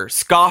that were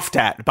scoffed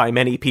at by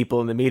many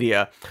people in the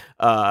media,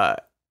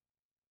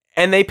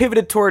 and they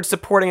pivoted towards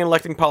supporting and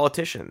electing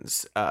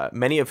politicians,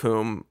 many of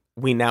whom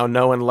we now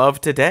know and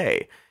love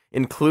today,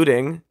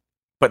 including,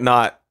 but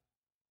not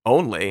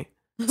only,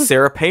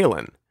 Sarah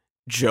Palin,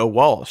 Joe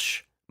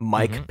Walsh,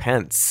 Mike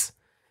Pence,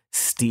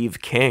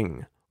 Steve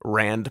King,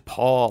 Rand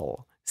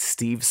Paul,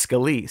 Steve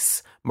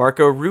Scalise,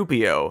 Marco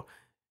Rubio,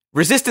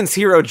 Resistance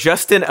hero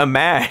Justin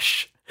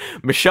Amash,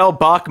 Michelle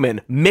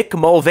Bachmann, Mick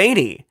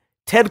Mulvaney,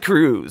 Ted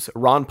Cruz,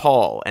 Ron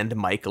Paul, and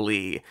Mike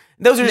Lee.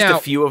 Those are just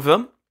a few of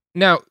them.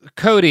 Now,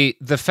 Cody,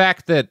 the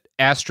fact that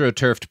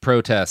AstroTurfed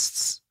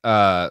protests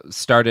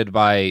started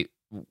by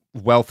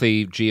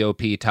wealthy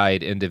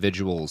GOP-tied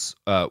individuals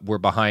were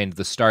behind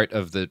the start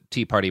of the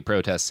Tea Party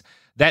protests,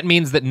 that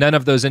means that none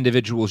of those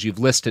individuals you've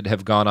listed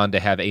have gone on to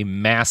have a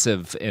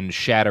massive and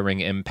shattering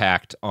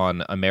impact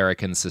on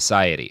American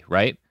society,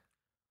 right?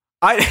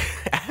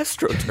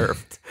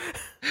 AstroTurfed.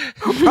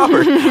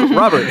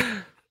 Robert.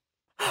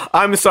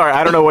 I'm sorry,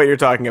 I don't know what you're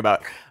talking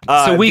about.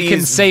 So we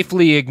can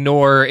safely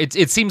ignore,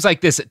 it seems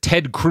like this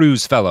Ted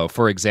Cruz fellow,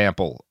 for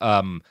example,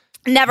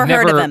 Never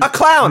heard of him. A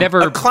clown.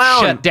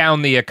 Shut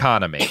down the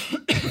economy.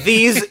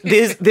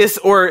 This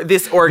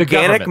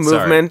organic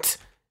movement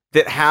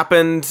that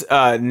happened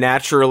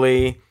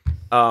naturally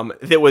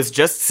that was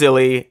just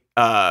silly.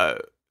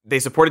 They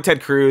supported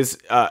Ted Cruz.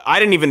 I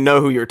didn't even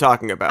know who you were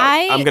talking about.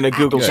 I'm going to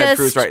Google Ted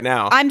Cruz right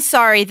now. I'm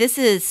sorry, this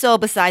is so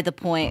beside the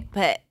point,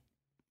 but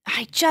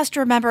I just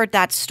remembered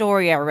that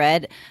story I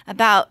read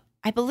about,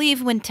 I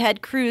believe, when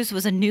Ted Cruz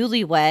was a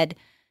newlywed,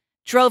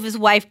 drove his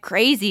wife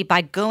crazy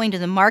by going to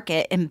the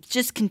market and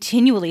just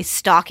continually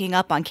stocking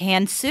up on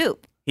canned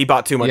soup. He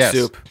bought too much Yes.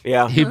 soup.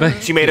 Yeah.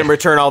 She made him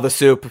return all the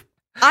soup.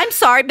 I'm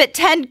sorry, but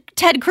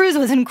Ted Cruz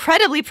was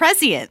incredibly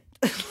prescient.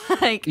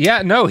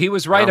 Yeah, no, he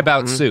was right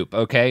about soup,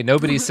 okay?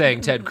 Nobody's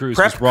saying Ted Cruz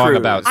was wrong Cruz.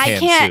 about I canned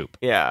can't- soup.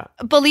 Yeah.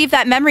 Believe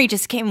that memory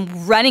just came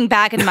running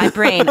back into my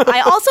brain.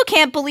 I also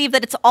can't believe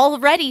that it's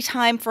already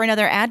time for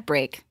another ad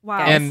break. Wow.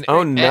 guys.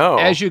 And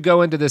as you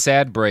go into this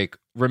ad break,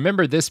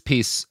 remember this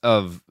piece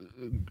of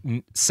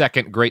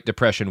second Great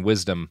Depression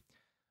wisdom.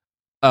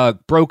 A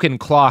broken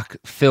clock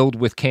filled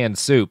with canned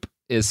soup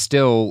is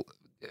still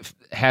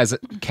has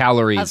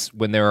calories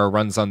when there are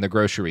runs on the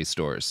grocery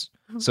stores.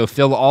 So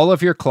fill all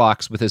of your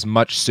clocks with as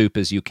much soup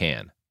as you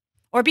can.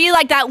 Or be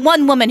like that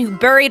one woman who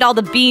buried all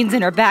the beans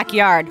in her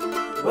backyard.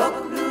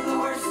 Welcome to the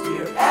worst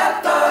year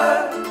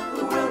ever.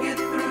 We'll get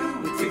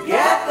through it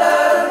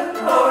together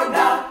or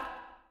not.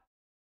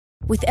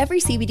 With every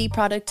CBD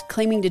product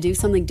claiming to do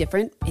something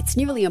different, it's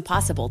nearly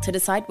impossible to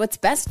decide what's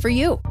best for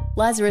you.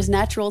 Lazarus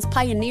Naturals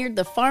pioneered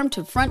the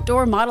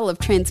farm-to-front-door model of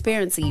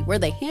transparency, where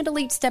they handle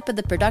each step of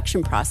the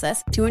production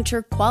process to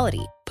ensure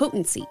quality,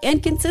 potency,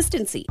 and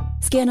consistency.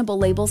 Scannable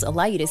labels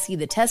allow you to see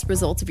the test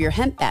results of your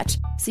hemp batch,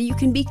 so you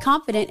can be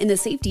confident in the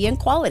safety and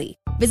quality.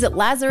 Visit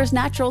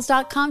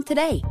LazarusNaturals.com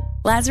today.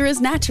 Lazarus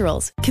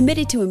Naturals,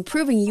 committed to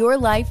improving your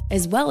life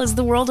as well as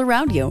the world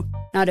around you.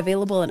 Not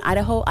available in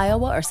Idaho,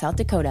 Iowa, or South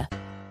Dakota.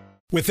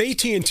 With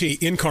AT&T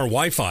in-car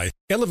Wi-Fi,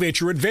 elevate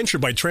your adventure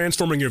by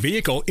transforming your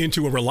vehicle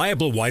into a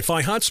reliable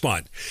Wi-Fi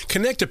hotspot.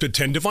 Connect up to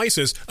 10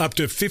 devices up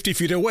to 50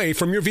 feet away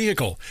from your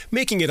vehicle,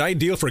 making it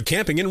ideal for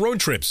camping and road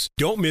trips.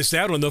 Don't miss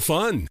out on the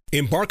fun.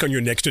 Embark on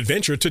your next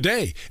adventure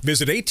today.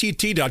 Visit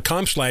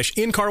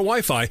att.com/in-car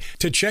Wi-Fi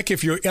to check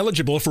if you're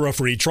eligible for a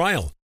free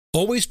trial.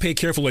 Always pay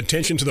careful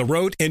attention to the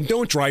road and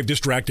don't drive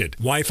distracted.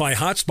 Wi-Fi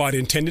hotspot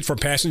intended for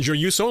passenger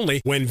use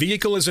only when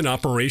vehicle is in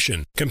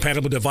operation.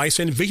 Compatible device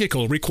and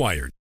vehicle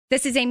required.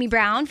 This is Amy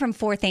Brown from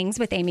 4 Things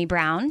with Amy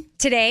Brown.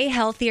 Today,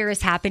 healthier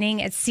is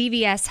happening at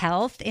CVS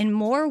Health in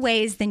more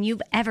ways than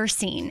you've ever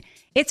seen.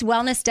 It's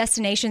wellness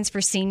destinations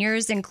for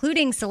seniors,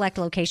 including select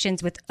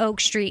locations with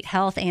Oak Street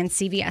Health and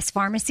CVS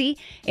Pharmacy.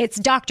 It's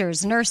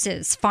doctors,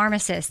 nurses,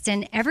 pharmacists,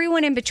 and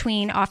everyone in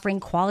between offering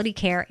quality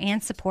care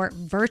and support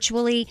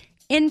virtually,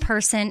 in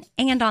person,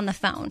 and on the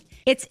phone.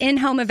 It's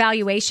in-home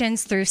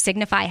evaluations through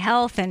Signify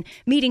Health and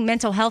meeting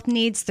mental health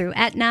needs through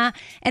Aetna.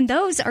 And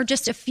those are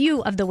just a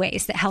few of the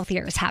ways that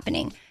healthier is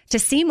happening. To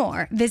see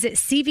more, visit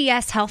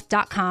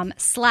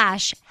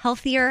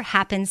cvshealth.com/healthier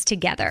happens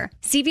together.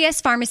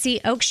 CVS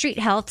Pharmacy, Oak Street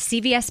Health,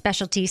 CVS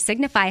Specialty,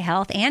 Signify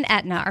Health, and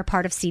Aetna are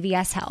part of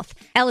CVS Health.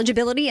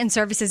 Eligibility and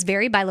services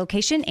vary by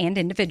location and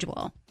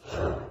individual.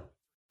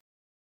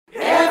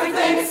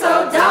 Everything is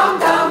so dumb,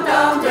 dumb,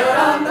 dumb,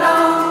 dumb,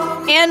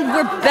 dumb. And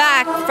we're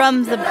back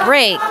from the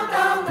break.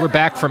 We're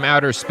back from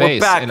outer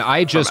space, and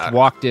I just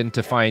walked in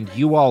to find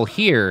you all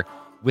here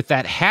with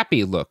that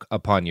happy look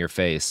upon your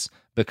face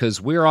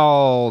because we're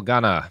all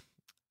gonna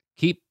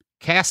keep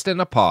casting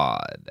a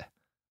pod.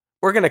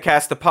 We're going to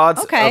cast the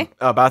pods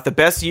about the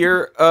best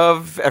year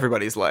of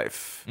everybody's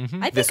life.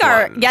 I think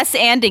our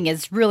yes-anding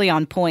is really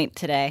on point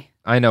today.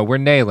 I know, we're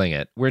nailing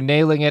it. We're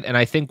nailing it, and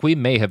I think we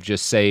may have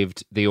just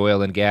saved the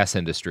oil and gas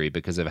industry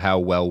because of how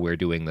well we're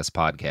doing this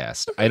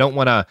podcast. I don't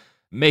want to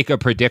make a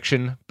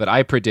prediction, but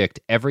I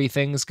predict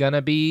everything's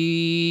gonna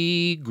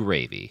be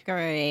gravy.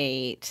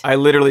 Great. I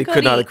literally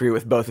could not Cody. agree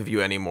with both of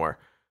you anymore.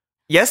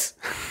 Yes?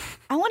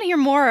 I want to hear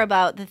more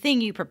about the thing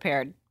you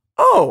prepared.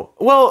 Oh,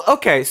 well,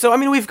 okay. So, I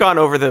mean, we've gone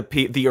over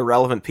the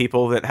irrelevant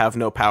people that have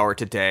no power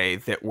today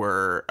that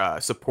were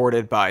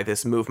supported by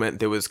this movement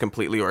that was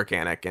completely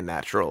organic and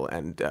natural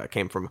and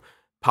came from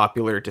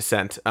popular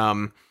descent.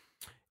 And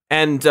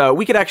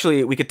we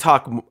could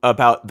talk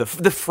about the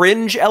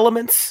fringe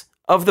elements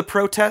of the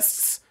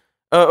protests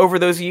over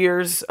those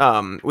years,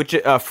 which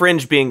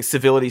fringe being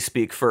civility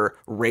speak for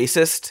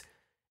racist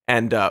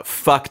and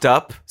fucked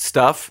up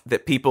stuff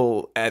that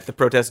people at the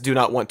protests do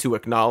not want to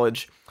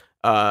acknowledge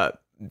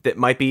that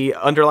might be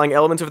underlying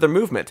elements of their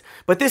movement.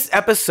 But this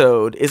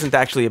episode isn't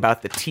actually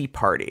about the Tea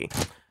Party.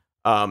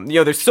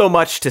 There's so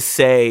much to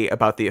say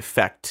about the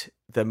effect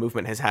the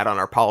movement has had on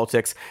our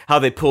politics, how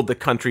they pulled the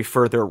country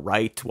further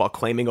right while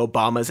claiming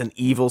Obama's an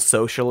evil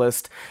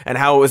socialist, and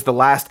how it was the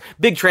last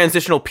big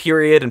transitional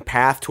period and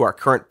path to our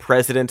current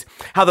president,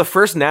 how the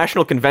first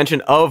national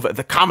convention of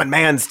the common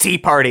man's Tea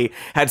Party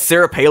had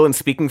Sarah Palin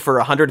speaking for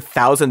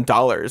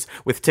 $100,000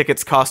 with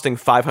tickets costing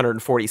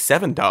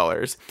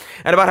 $547,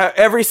 and about how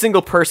every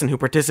single person who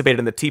participated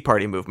in the Tea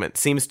Party movement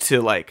seems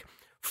to,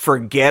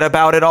 forget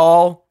about it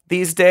all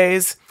these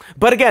days.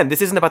 But again,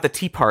 this isn't about the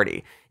Tea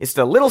Party. It's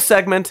a little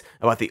segment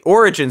about the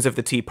origins of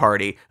the Tea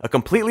Party, a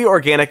completely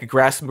organic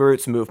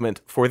grassroots movement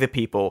for the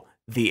people,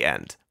 the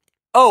end.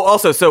 Oh,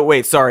 also, so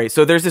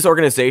there's this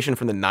organization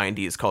from the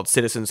 90s called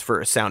Citizens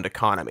for a Sound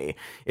Economy.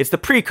 It's the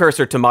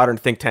precursor to modern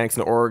think tanks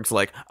and orgs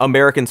like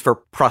Americans for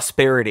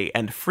Prosperity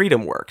and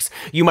Freedom Works.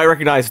 You might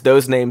recognize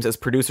those names as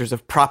producers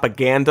of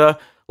propaganda,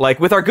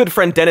 like with our good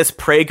friend Dennis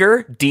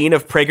Prager, Dean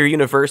of Prager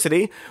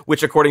University,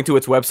 which according to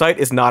its website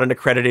is not an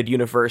accredited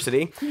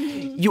university.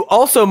 You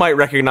also might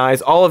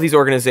recognize all of these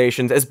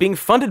organizations as being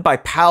funded by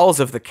pals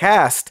of the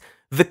cast,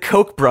 the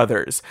Koch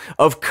brothers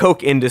of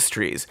Koch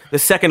Industries, the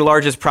second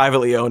largest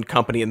privately owned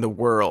company in the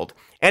world.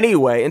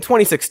 Anyway, in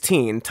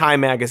 2016,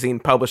 Time magazine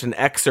published an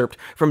excerpt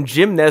from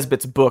Jim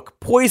Nesbitt's book,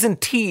 Poison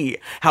Tea,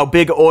 How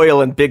Big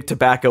Oil and Big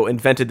Tobacco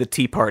Invented the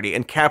Tea Party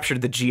and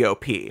Captured the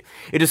GOP.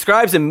 It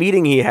describes a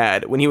meeting he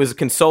had when he was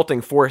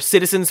consulting for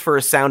Citizens for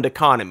a Sound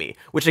Economy,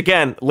 which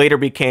again later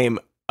became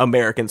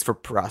Americans for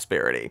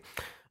Prosperity.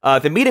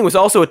 The meeting was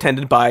also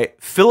attended by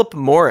Philip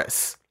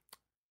Morris.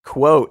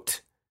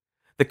 Quote,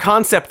 "The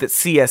concept that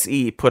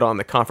CSE put on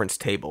the conference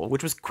table,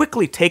 which was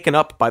quickly taken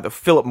up by the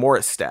Philip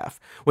Morris staff,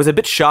 was a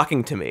bit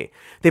shocking to me.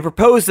 They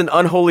proposed an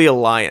unholy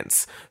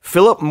alliance,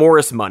 Philip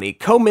Morris money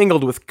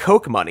commingled with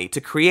Koch money to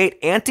create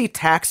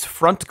anti-tax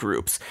front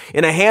groups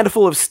in a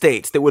handful of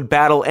states that would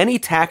battle any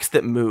tax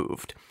that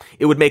moved.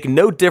 It would make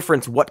no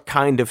difference what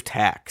kind of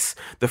tax.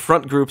 The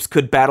front groups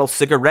could battle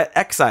cigarette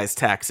excise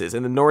taxes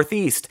in the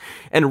Northeast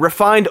and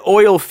refined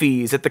oil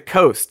fees at the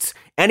coasts.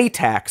 Any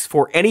tax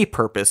for any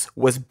purpose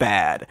was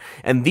bad,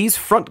 and these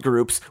front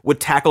groups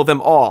would tackle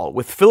them all,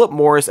 with Philip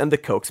Morris and the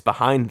Kochs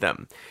behind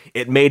them.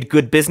 It made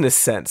good business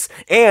sense,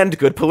 and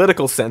good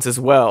political sense as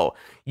well.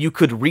 You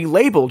could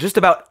relabel just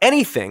about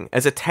anything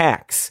as a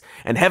tax,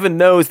 and heaven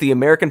knows the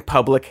American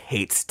public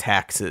hates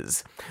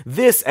taxes.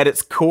 This, at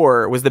its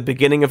core, was the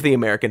beginning of the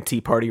American Tea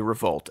Party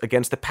revolt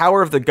against the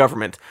power of the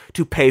government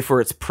to pay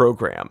for its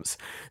programs.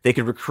 They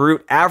could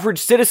recruit average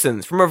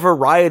citizens from a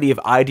variety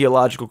of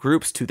ideological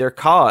groups to their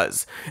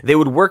cause. They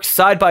would work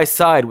side by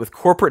side with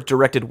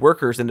corporate-directed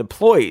workers and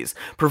employees,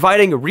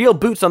 providing real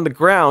boots on the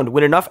ground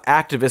when enough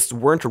activists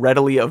weren't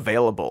readily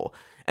available.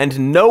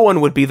 And no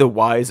one would be the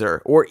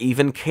wiser or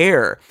even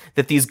care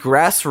that these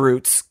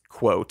grassroots,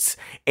 quotes,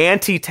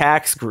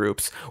 anti-tax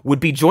groups would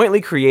be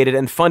jointly created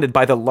and funded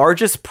by the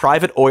largest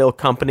private oil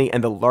company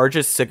and the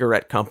largest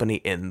cigarette company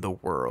in the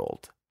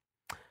world.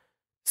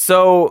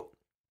 So,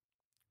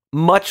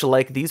 much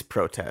like these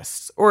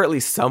protests, or at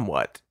least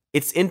somewhat,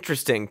 it's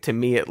interesting, to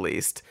me at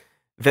least,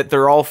 that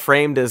they're all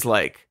framed as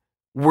like,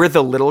 we're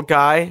the little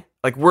guy,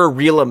 like we're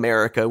real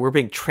America, we're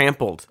being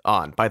trampled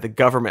on by the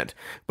government.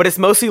 But it's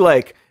mostly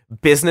like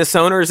business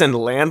owners and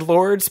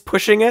landlords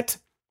pushing it.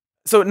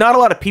 So not a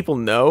lot of people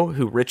know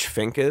who Rich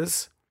Fink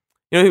is.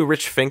 You know who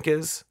Rich Fink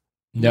is?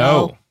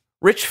 No.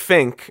 Rich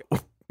Fink,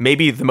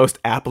 maybe the most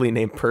aptly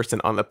named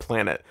person on the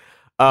planet.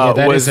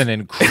 That is an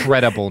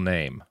incredible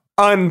name.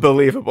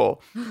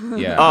 Unbelievable.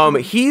 Yeah.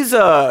 He's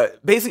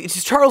basically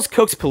it's Charles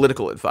Koch's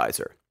political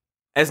advisor.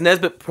 As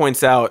Nesbitt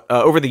points out,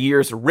 over the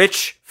years,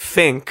 Rich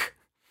Fink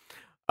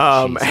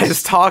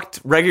has talked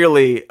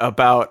regularly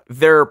about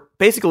their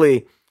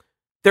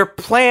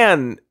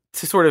plan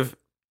to sort of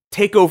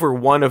take over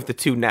one of the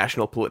two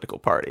national political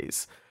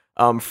parties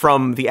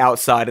from the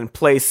outside and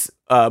place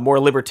more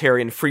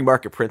libertarian free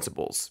market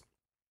principles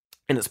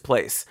in its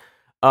place.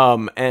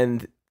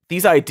 And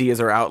these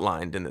ideas are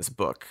outlined in this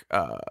book,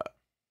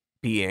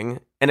 being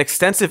an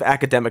extensive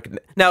academic.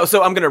 Now,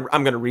 so I'm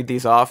gonna read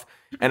these off,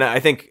 and I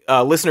think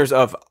listeners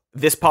of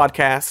this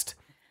podcast,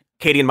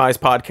 Katie and Mai's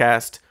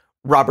podcast,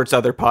 Robert's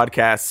other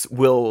podcasts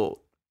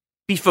will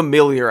be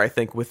familiar, I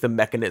think, with the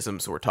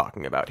mechanisms we're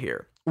talking about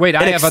here. Wait,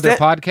 I have other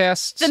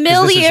podcasts?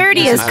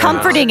 Familiarity is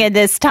comforting in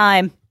this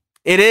time.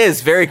 It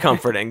is very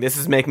comforting. This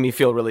is making me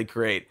feel really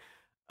great.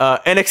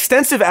 An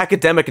extensive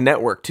academic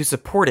network to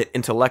support it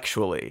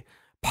intellectually.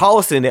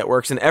 Policy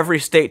networks in every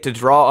state to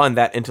draw on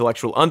that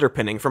intellectual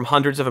underpinning from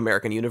hundreds of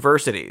American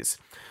universities.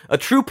 A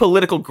true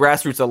political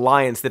grassroots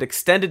alliance that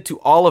extended to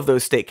all of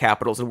those state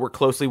capitals and worked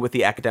closely with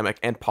the academic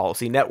and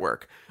policy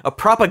network. A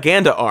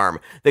propaganda arm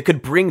that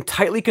could bring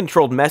tightly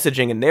controlled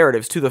messaging and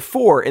narratives to the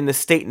fore in the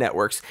state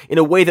networks in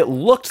a way that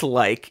looked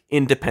like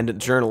independent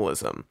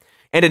journalism.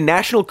 And a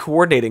national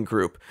coordinating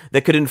group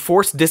that could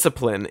enforce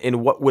discipline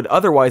in what would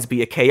otherwise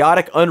be a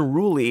chaotic,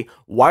 unruly,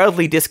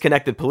 wildly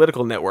disconnected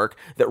political network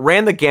that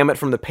ran the gamut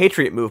from the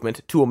Patriot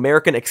movement to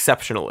American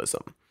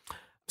exceptionalism.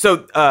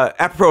 So,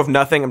 apropos of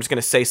nothing, I'm just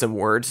going to say some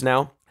words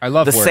now. I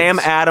love the words. Sam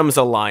Adams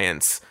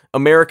Alliance,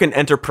 American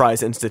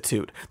Enterprise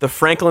Institute, the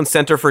Franklin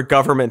Center for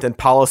Government and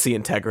Policy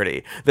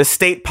Integrity, the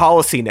State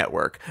Policy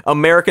Network,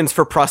 Americans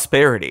for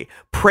Prosperity,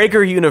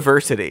 Prager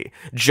University,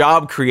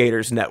 Job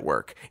Creators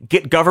Network,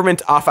 Get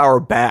Government Off Our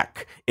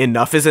Back,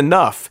 Enough is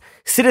Enough,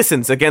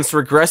 Citizens Against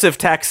Regressive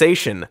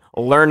Taxation,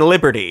 Learn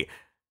Liberty,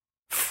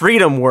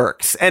 Freedom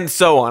Works, and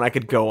so on. I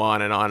could go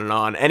on and on and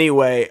on.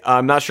 Anyway,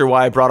 I'm not sure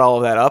why I brought all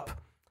of that up.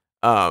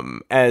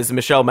 As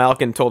Michelle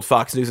Malkin told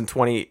Fox News in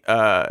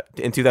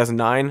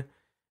 2009,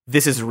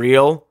 this is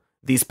real.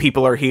 These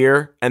people are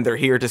here, and they're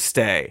here to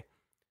stay.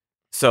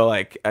 So,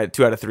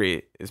 2 out of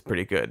 3 is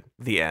pretty good.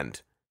 The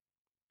end.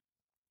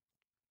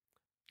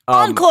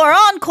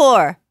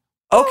 Encore!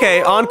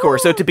 Okay, encore.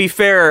 So to be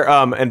fair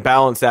and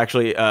balanced,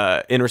 actually,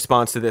 in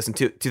response to this in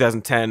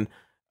 2010,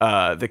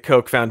 the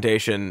Koch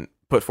Foundation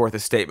put forth a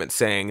statement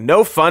saying,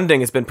 no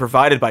funding has been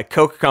provided by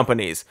Koch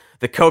companies,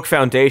 the Koch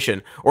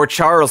Foundation, or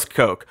Charles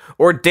Koch,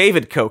 or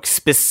David Koch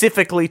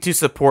specifically to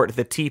support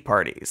the Tea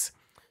Parties.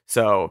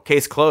 So,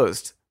 case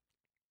closed.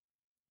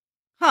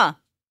 Huh.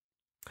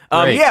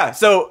 Yeah,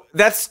 so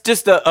that's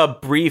just a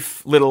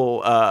brief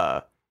little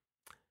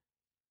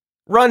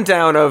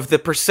rundown of the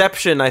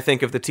perception, I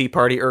think, of the Tea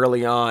Party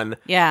early on.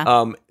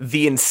 Yeah.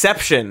 The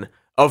inception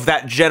of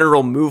that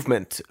general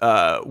movement,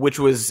 which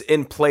was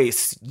in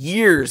place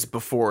years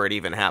before it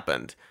even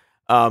happened.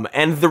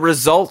 And the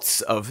results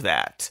of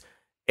that.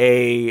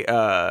 A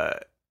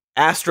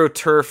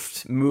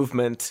astroturfed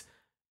movement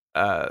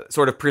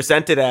sort of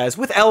presented as,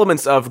 with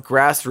elements of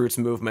grassroots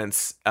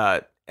movements,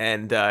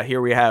 and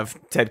here we have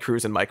Ted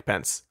Cruz and Mike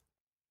Pence.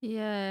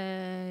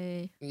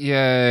 Yay.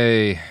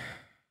 Yay.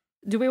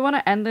 Do we want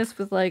to end this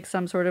with like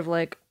some sort of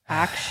like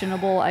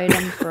actionable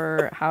item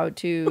for how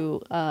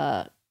to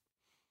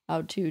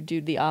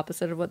do the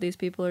opposite of what these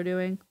people are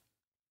doing?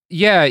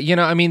 Yeah,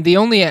 I mean, the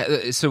only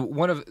there's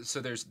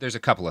a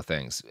couple of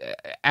things.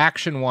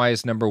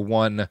 Action-wise, number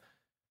one,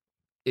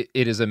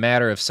 it is a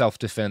matter of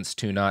self-defense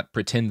to not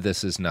pretend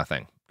this is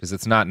nothing, because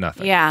it's not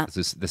nothing. Yeah.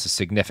 This is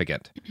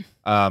significant.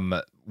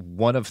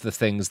 One of the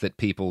things that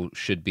people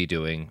should be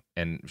doing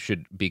and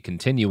should be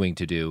continuing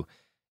to do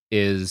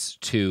is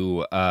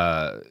to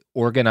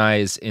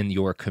organize in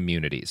your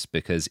communities,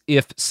 because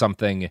if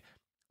something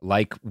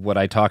like what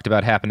I talked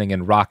about happening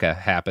in Raqqa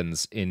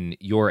happens in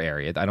your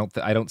area, I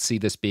don't see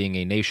this being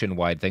a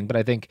nationwide thing, but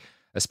I think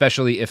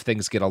especially if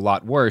things get a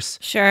lot worse,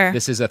 sure,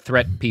 this is a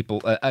threat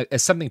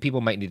as something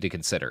people might need to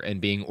consider, and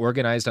being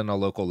organized on a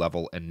local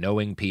level and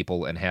knowing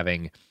people and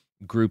having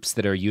groups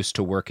that are used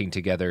to working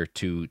together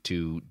to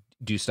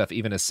do stuff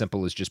even as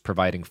simple as just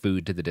providing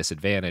food to the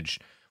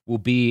disadvantaged will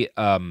be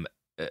an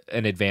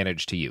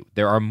advantage to you.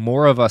 There are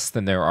more of us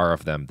than there are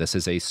of them. This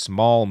is a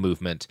small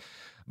movement,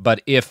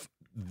 but if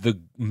the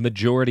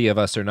majority of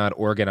us are not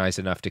organized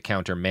enough to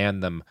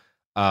countermand them,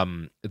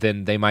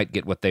 then they might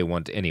get what they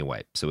want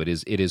anyway. So it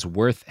is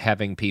worth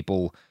having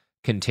people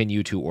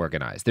continue to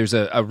organize. There's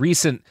a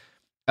recent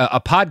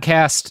a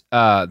podcast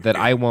that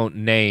I won't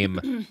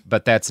name,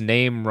 but that's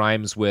name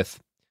rhymes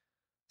with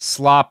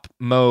slop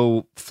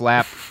mo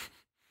flap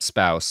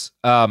spouse.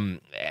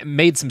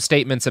 Made some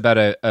statements about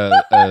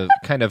a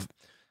kind of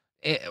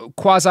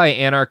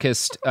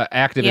quasi-anarchist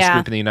activist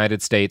group in the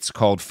United States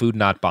called Food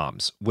Not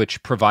Bombs,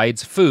 which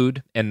provides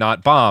food and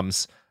not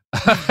bombs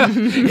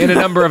in a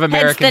number of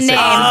American cities.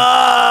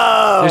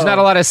 There's not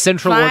a lot of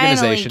central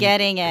organization.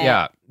 Getting it.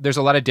 Yeah, there's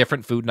a lot of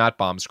different Food Not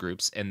Bombs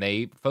groups, and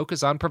they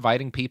focus on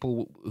providing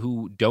people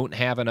who don't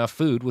have enough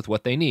food with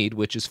what they need,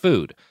 which is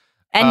food.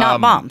 And not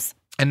bombs.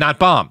 And not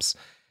bombs.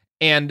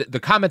 And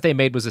the comment they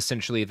made was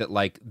essentially that,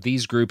 like,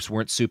 these groups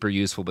weren't super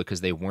useful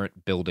because they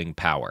weren't building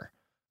power.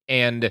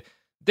 And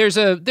there's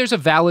a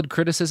valid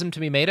criticism to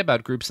be made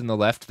about groups in the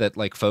left that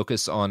like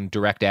focus on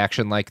direct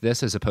action like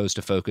this as opposed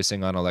to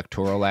focusing on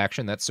electoral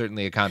action. That's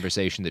certainly a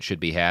conversation that should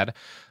be had.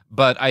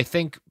 But I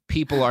think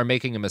people are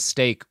making a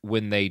mistake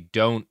when they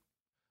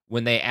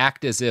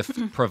act as if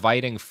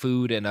providing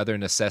food and other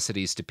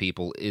necessities to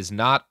people is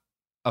not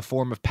a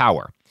form of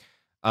power.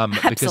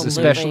 Because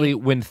especially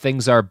when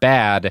things are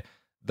bad,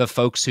 the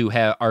folks who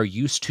are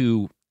used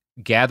to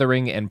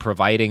gathering and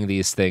providing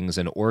these things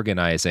and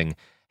organizing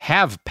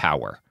have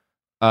power.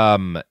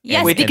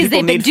 Yes, because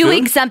they've been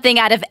doing something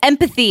out of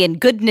empathy and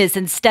goodness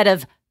instead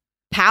of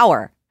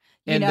power.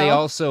 And they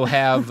also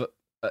have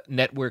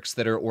networks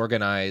that are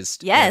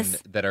organized and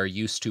that are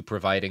used to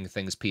providing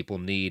things people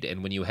need.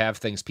 And when you have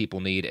things people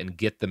need and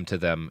get them to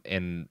them,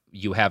 and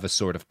you have a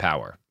sort of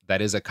power.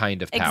 That is a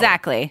kind of power.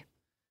 Exactly.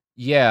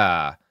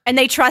 Yeah. And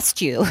they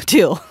trust you,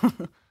 too.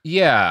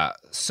 Yeah.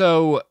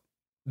 So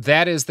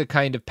that is the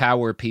kind of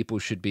power people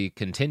should be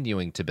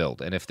continuing to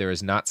build. And if there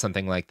is not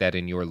something like that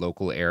in your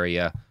local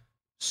area,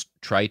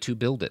 try to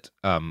build it.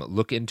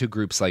 Look into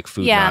groups like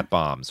Food Not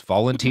Bombs.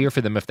 Volunteer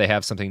for them if they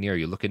have something near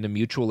you. Look into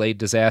mutual aid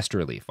disaster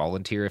relief.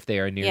 Volunteer if they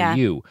are near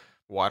you.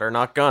 Water,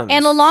 not guns.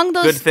 And along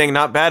those... Good thing,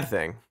 not bad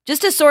thing.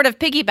 Just to sort of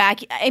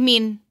piggyback, I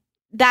mean,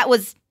 that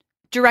was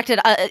directed...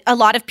 A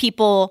lot of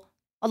people,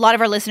 a lot of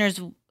our listeners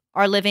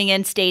are living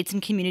in states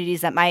and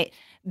communities that might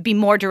be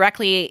more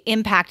directly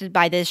impacted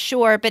by this,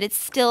 sure, but it's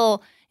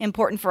still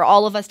important for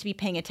all of us to be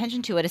paying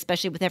attention to it,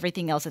 especially with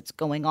everything else that's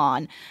going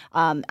on,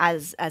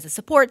 as a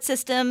support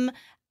system,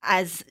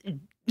 as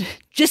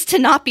just to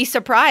not be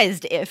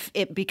surprised if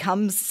it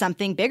becomes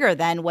something bigger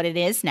than what it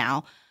is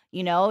now.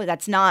 You know,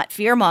 that's not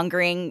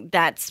fear-mongering,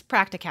 that's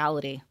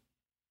practicality.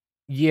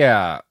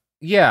 Yeah,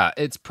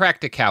 it's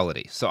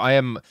practicality. So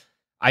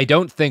I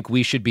don't think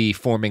we should be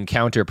forming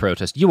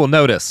counter-protest. You will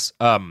notice,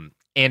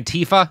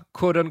 Antifa,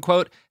 quote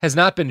unquote, has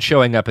not been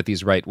showing up at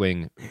these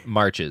right-wing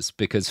marches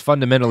because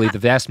fundamentally the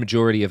vast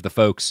majority of the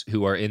folks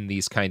who are in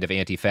these kind of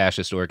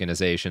anti-fascist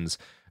organizations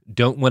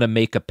don't want to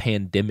make a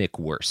pandemic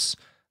worse.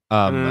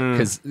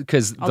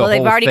 Because although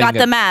they've already got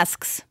the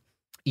masks.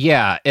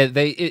 Yeah,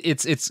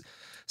 it's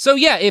So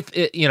yeah, if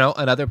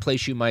another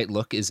place you might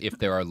look is if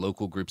there are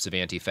local groups of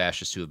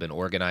anti-fascists who have been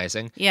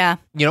organizing. Yeah.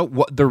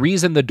 The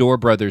reason the Door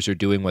Brothers are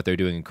doing what they're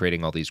doing and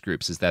creating all these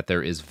groups is that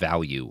there is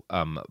value,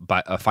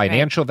 by a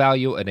financial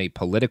value and a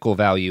political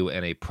value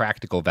and a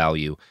practical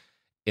value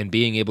in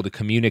being able to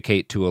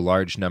communicate to a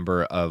large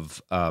number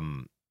of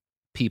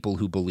people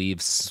who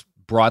believe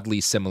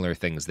broadly similar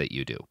things that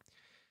you do.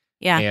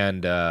 Yeah.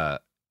 And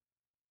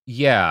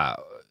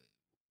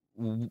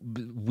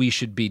we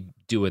should be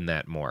doing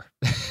that more.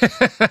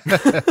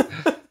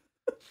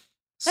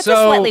 That's a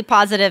slightly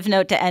positive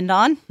note to end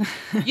on.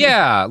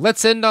 Yeah,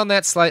 let's end on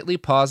that slightly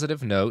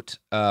positive note.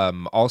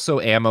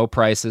 Also, ammo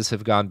prices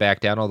have gone back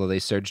down, although they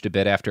surged a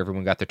bit after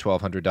everyone got their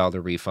 $1,200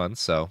 refunds.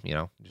 So,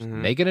 just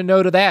making a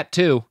note of that,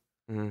 too.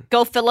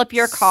 Go fill up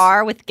your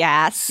car with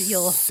gas.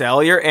 You'll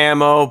sell your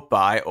ammo,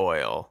 buy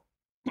oil.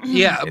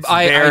 Yeah,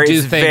 I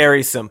do think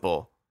very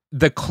simple.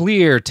 The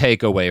clear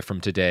takeaway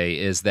from today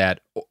is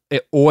that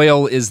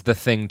oil is the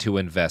thing to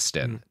invest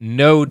in.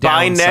 No downsides.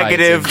 Buy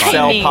negative,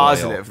 sell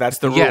positive. That's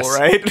the rule,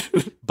 right?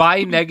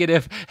 Buy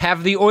negative,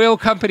 have the oil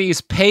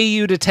companies pay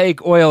you to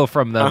take oil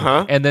from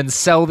them, and then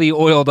sell the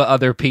oil to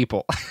other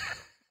people.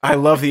 I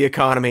love the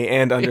economy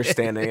and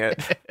understanding it.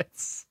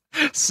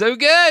 So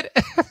good.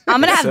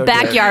 I'm going to have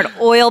backyard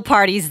oil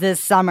parties this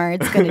summer.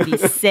 It's going to be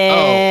sick.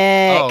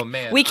 Oh,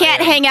 man. We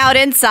can't hang out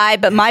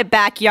inside, but my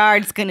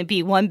backyard's going to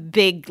be one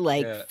big,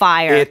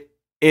 fire. It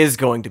is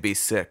going to be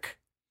sick.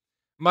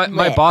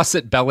 My boss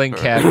at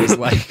Bellingcat was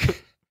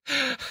like,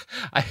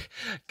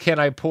 can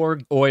I pour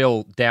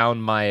oil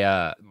down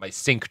my my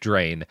sink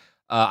drain?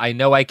 I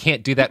know I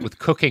can't do that with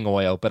cooking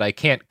oil, but I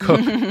can't cook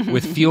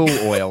with fuel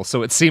oil,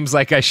 so it seems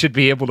like I should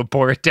be able to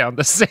pour it down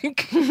the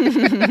sink.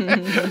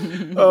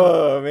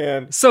 Oh,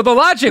 man. So the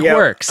logic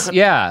works,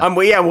 yeah. I'm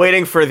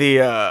waiting for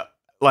the,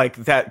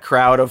 that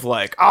crowd of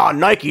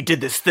Nike did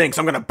this thing,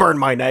 so I'm going to burn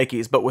my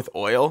Nikes, but with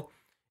oil.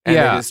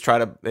 And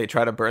they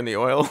try to burn the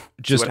oil.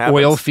 Just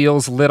oil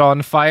feels lit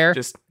on fire?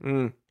 Just,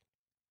 I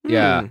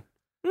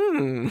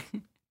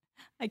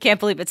can't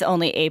believe it's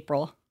only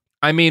April.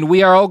 I mean,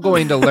 we are all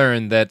going to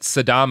learn that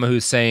Saddam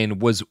Hussein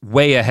was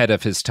way ahead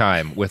of his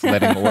time with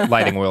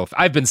lighting oil.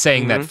 I've been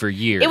saying that for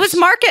years. It was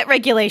market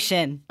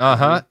regulation.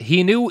 Uh-huh.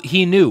 He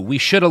knew. We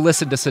should have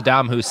listened to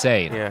Saddam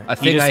Hussein. Yeah. A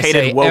thing I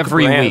say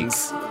every week.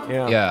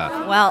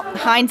 Yeah. Well,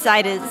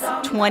 hindsight is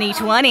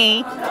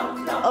 2020.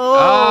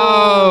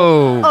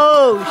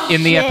 Oh, shit.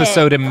 In the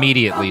episode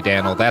immediately,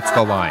 Daniel. That's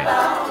the line.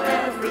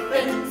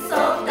 Everything's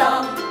so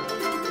dumb.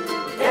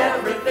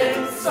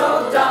 Everything's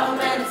so dumb,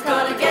 and it's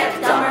gonna get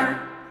dumber.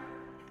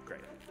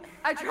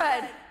 I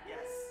tried. Yes.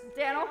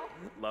 Daniel?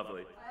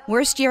 Lovely.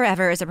 Worst Year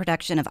Ever is a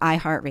production of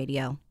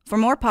iHeartRadio. For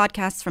more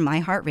podcasts from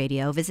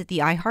iHeartRadio, visit the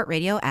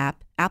iHeartRadio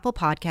app, Apple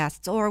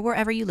Podcasts, or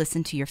wherever you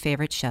listen to your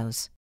favorite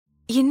shows.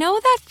 You know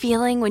that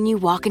feeling when you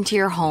walk into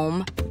your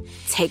home,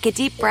 take a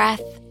deep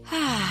breath,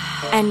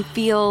 and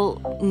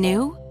feel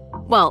new?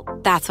 Well,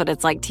 that's what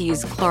it's like to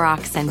use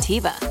Clorox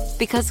Scentiva.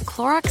 Because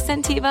Clorox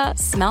Scentiva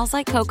smells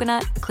like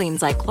coconut,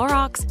 cleans like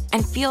Clorox,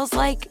 and feels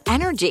like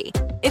energy.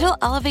 It'll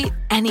elevate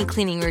any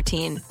cleaning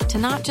routine to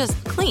not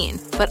just clean,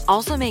 but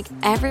also make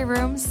every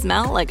room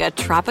smell like a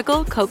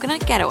tropical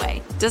coconut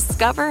getaway.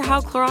 Discover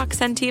how Clorox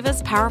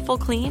Scentiva's powerful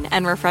clean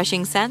and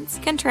refreshing scents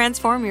can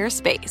transform your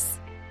space.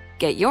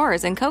 Get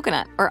yours in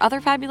coconut or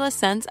other fabulous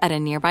scents at a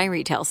nearby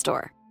retail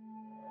store.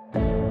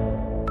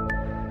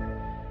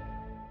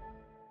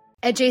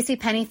 At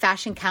JCPenney,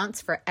 fashion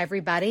counts for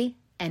everybody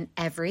and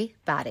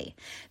everybody.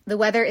 The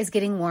weather is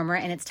getting warmer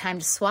and it's time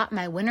to swap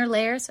my winter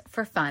layers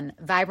for fun,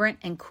 vibrant,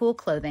 and cool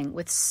clothing.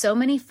 With so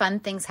many fun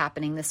things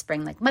happening this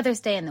spring, like Mother's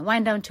Day and the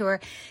Wind Down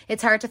Tour,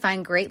 it's hard to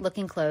find great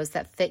looking clothes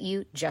that fit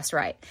you just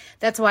right.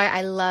 That's why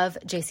I love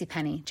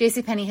JCPenney.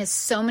 JCPenney has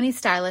so many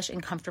stylish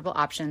and comfortable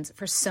options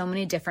for so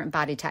many different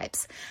body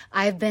types.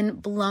 I've been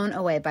blown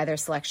away by their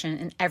selection,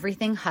 and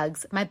everything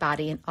hugs my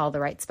body in all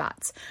the right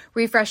spots.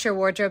 Refresh your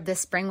wardrobe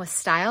this spring with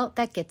style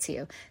that gets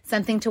you.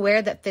 Something to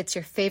wear that fits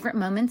your favorite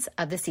moments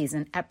of the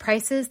season at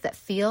prices that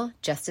feel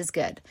just as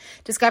good.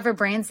 Discover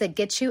brands that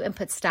get you and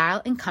put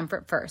style and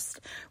comfort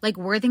first, like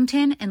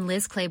Worthington and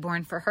Liz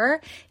Claiborne for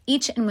her,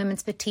 each in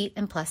women's petite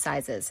and plus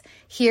sizes.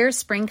 Here,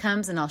 spring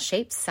comes in all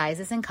shapes,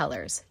 sizes, and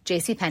colors.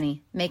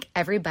 JCPenney, make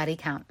everybody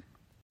count.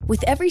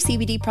 With every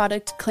CBD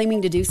product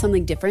claiming to do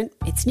something different,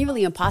 it's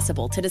nearly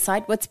impossible to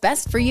decide what's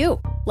best for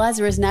you.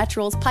 Lazarus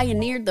Naturals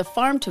pioneered the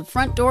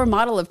farm-to-front-door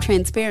model of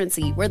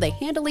transparency, where they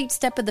handle each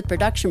step of the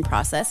production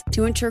process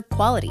to ensure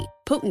quality,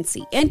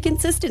 potency, and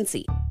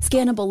consistency.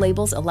 Scannable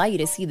labels allow you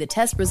to see the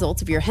test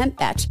results of your hemp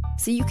batch,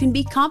 so you can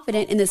be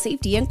confident in the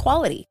safety and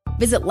quality.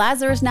 Visit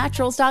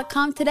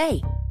LazarusNaturals.com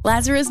today.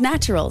 Lazarus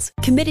Naturals,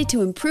 committed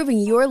to improving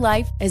your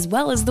life as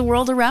well as the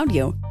world around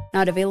you.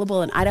 Not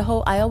available in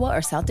Idaho, Iowa,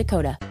 or South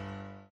Dakota.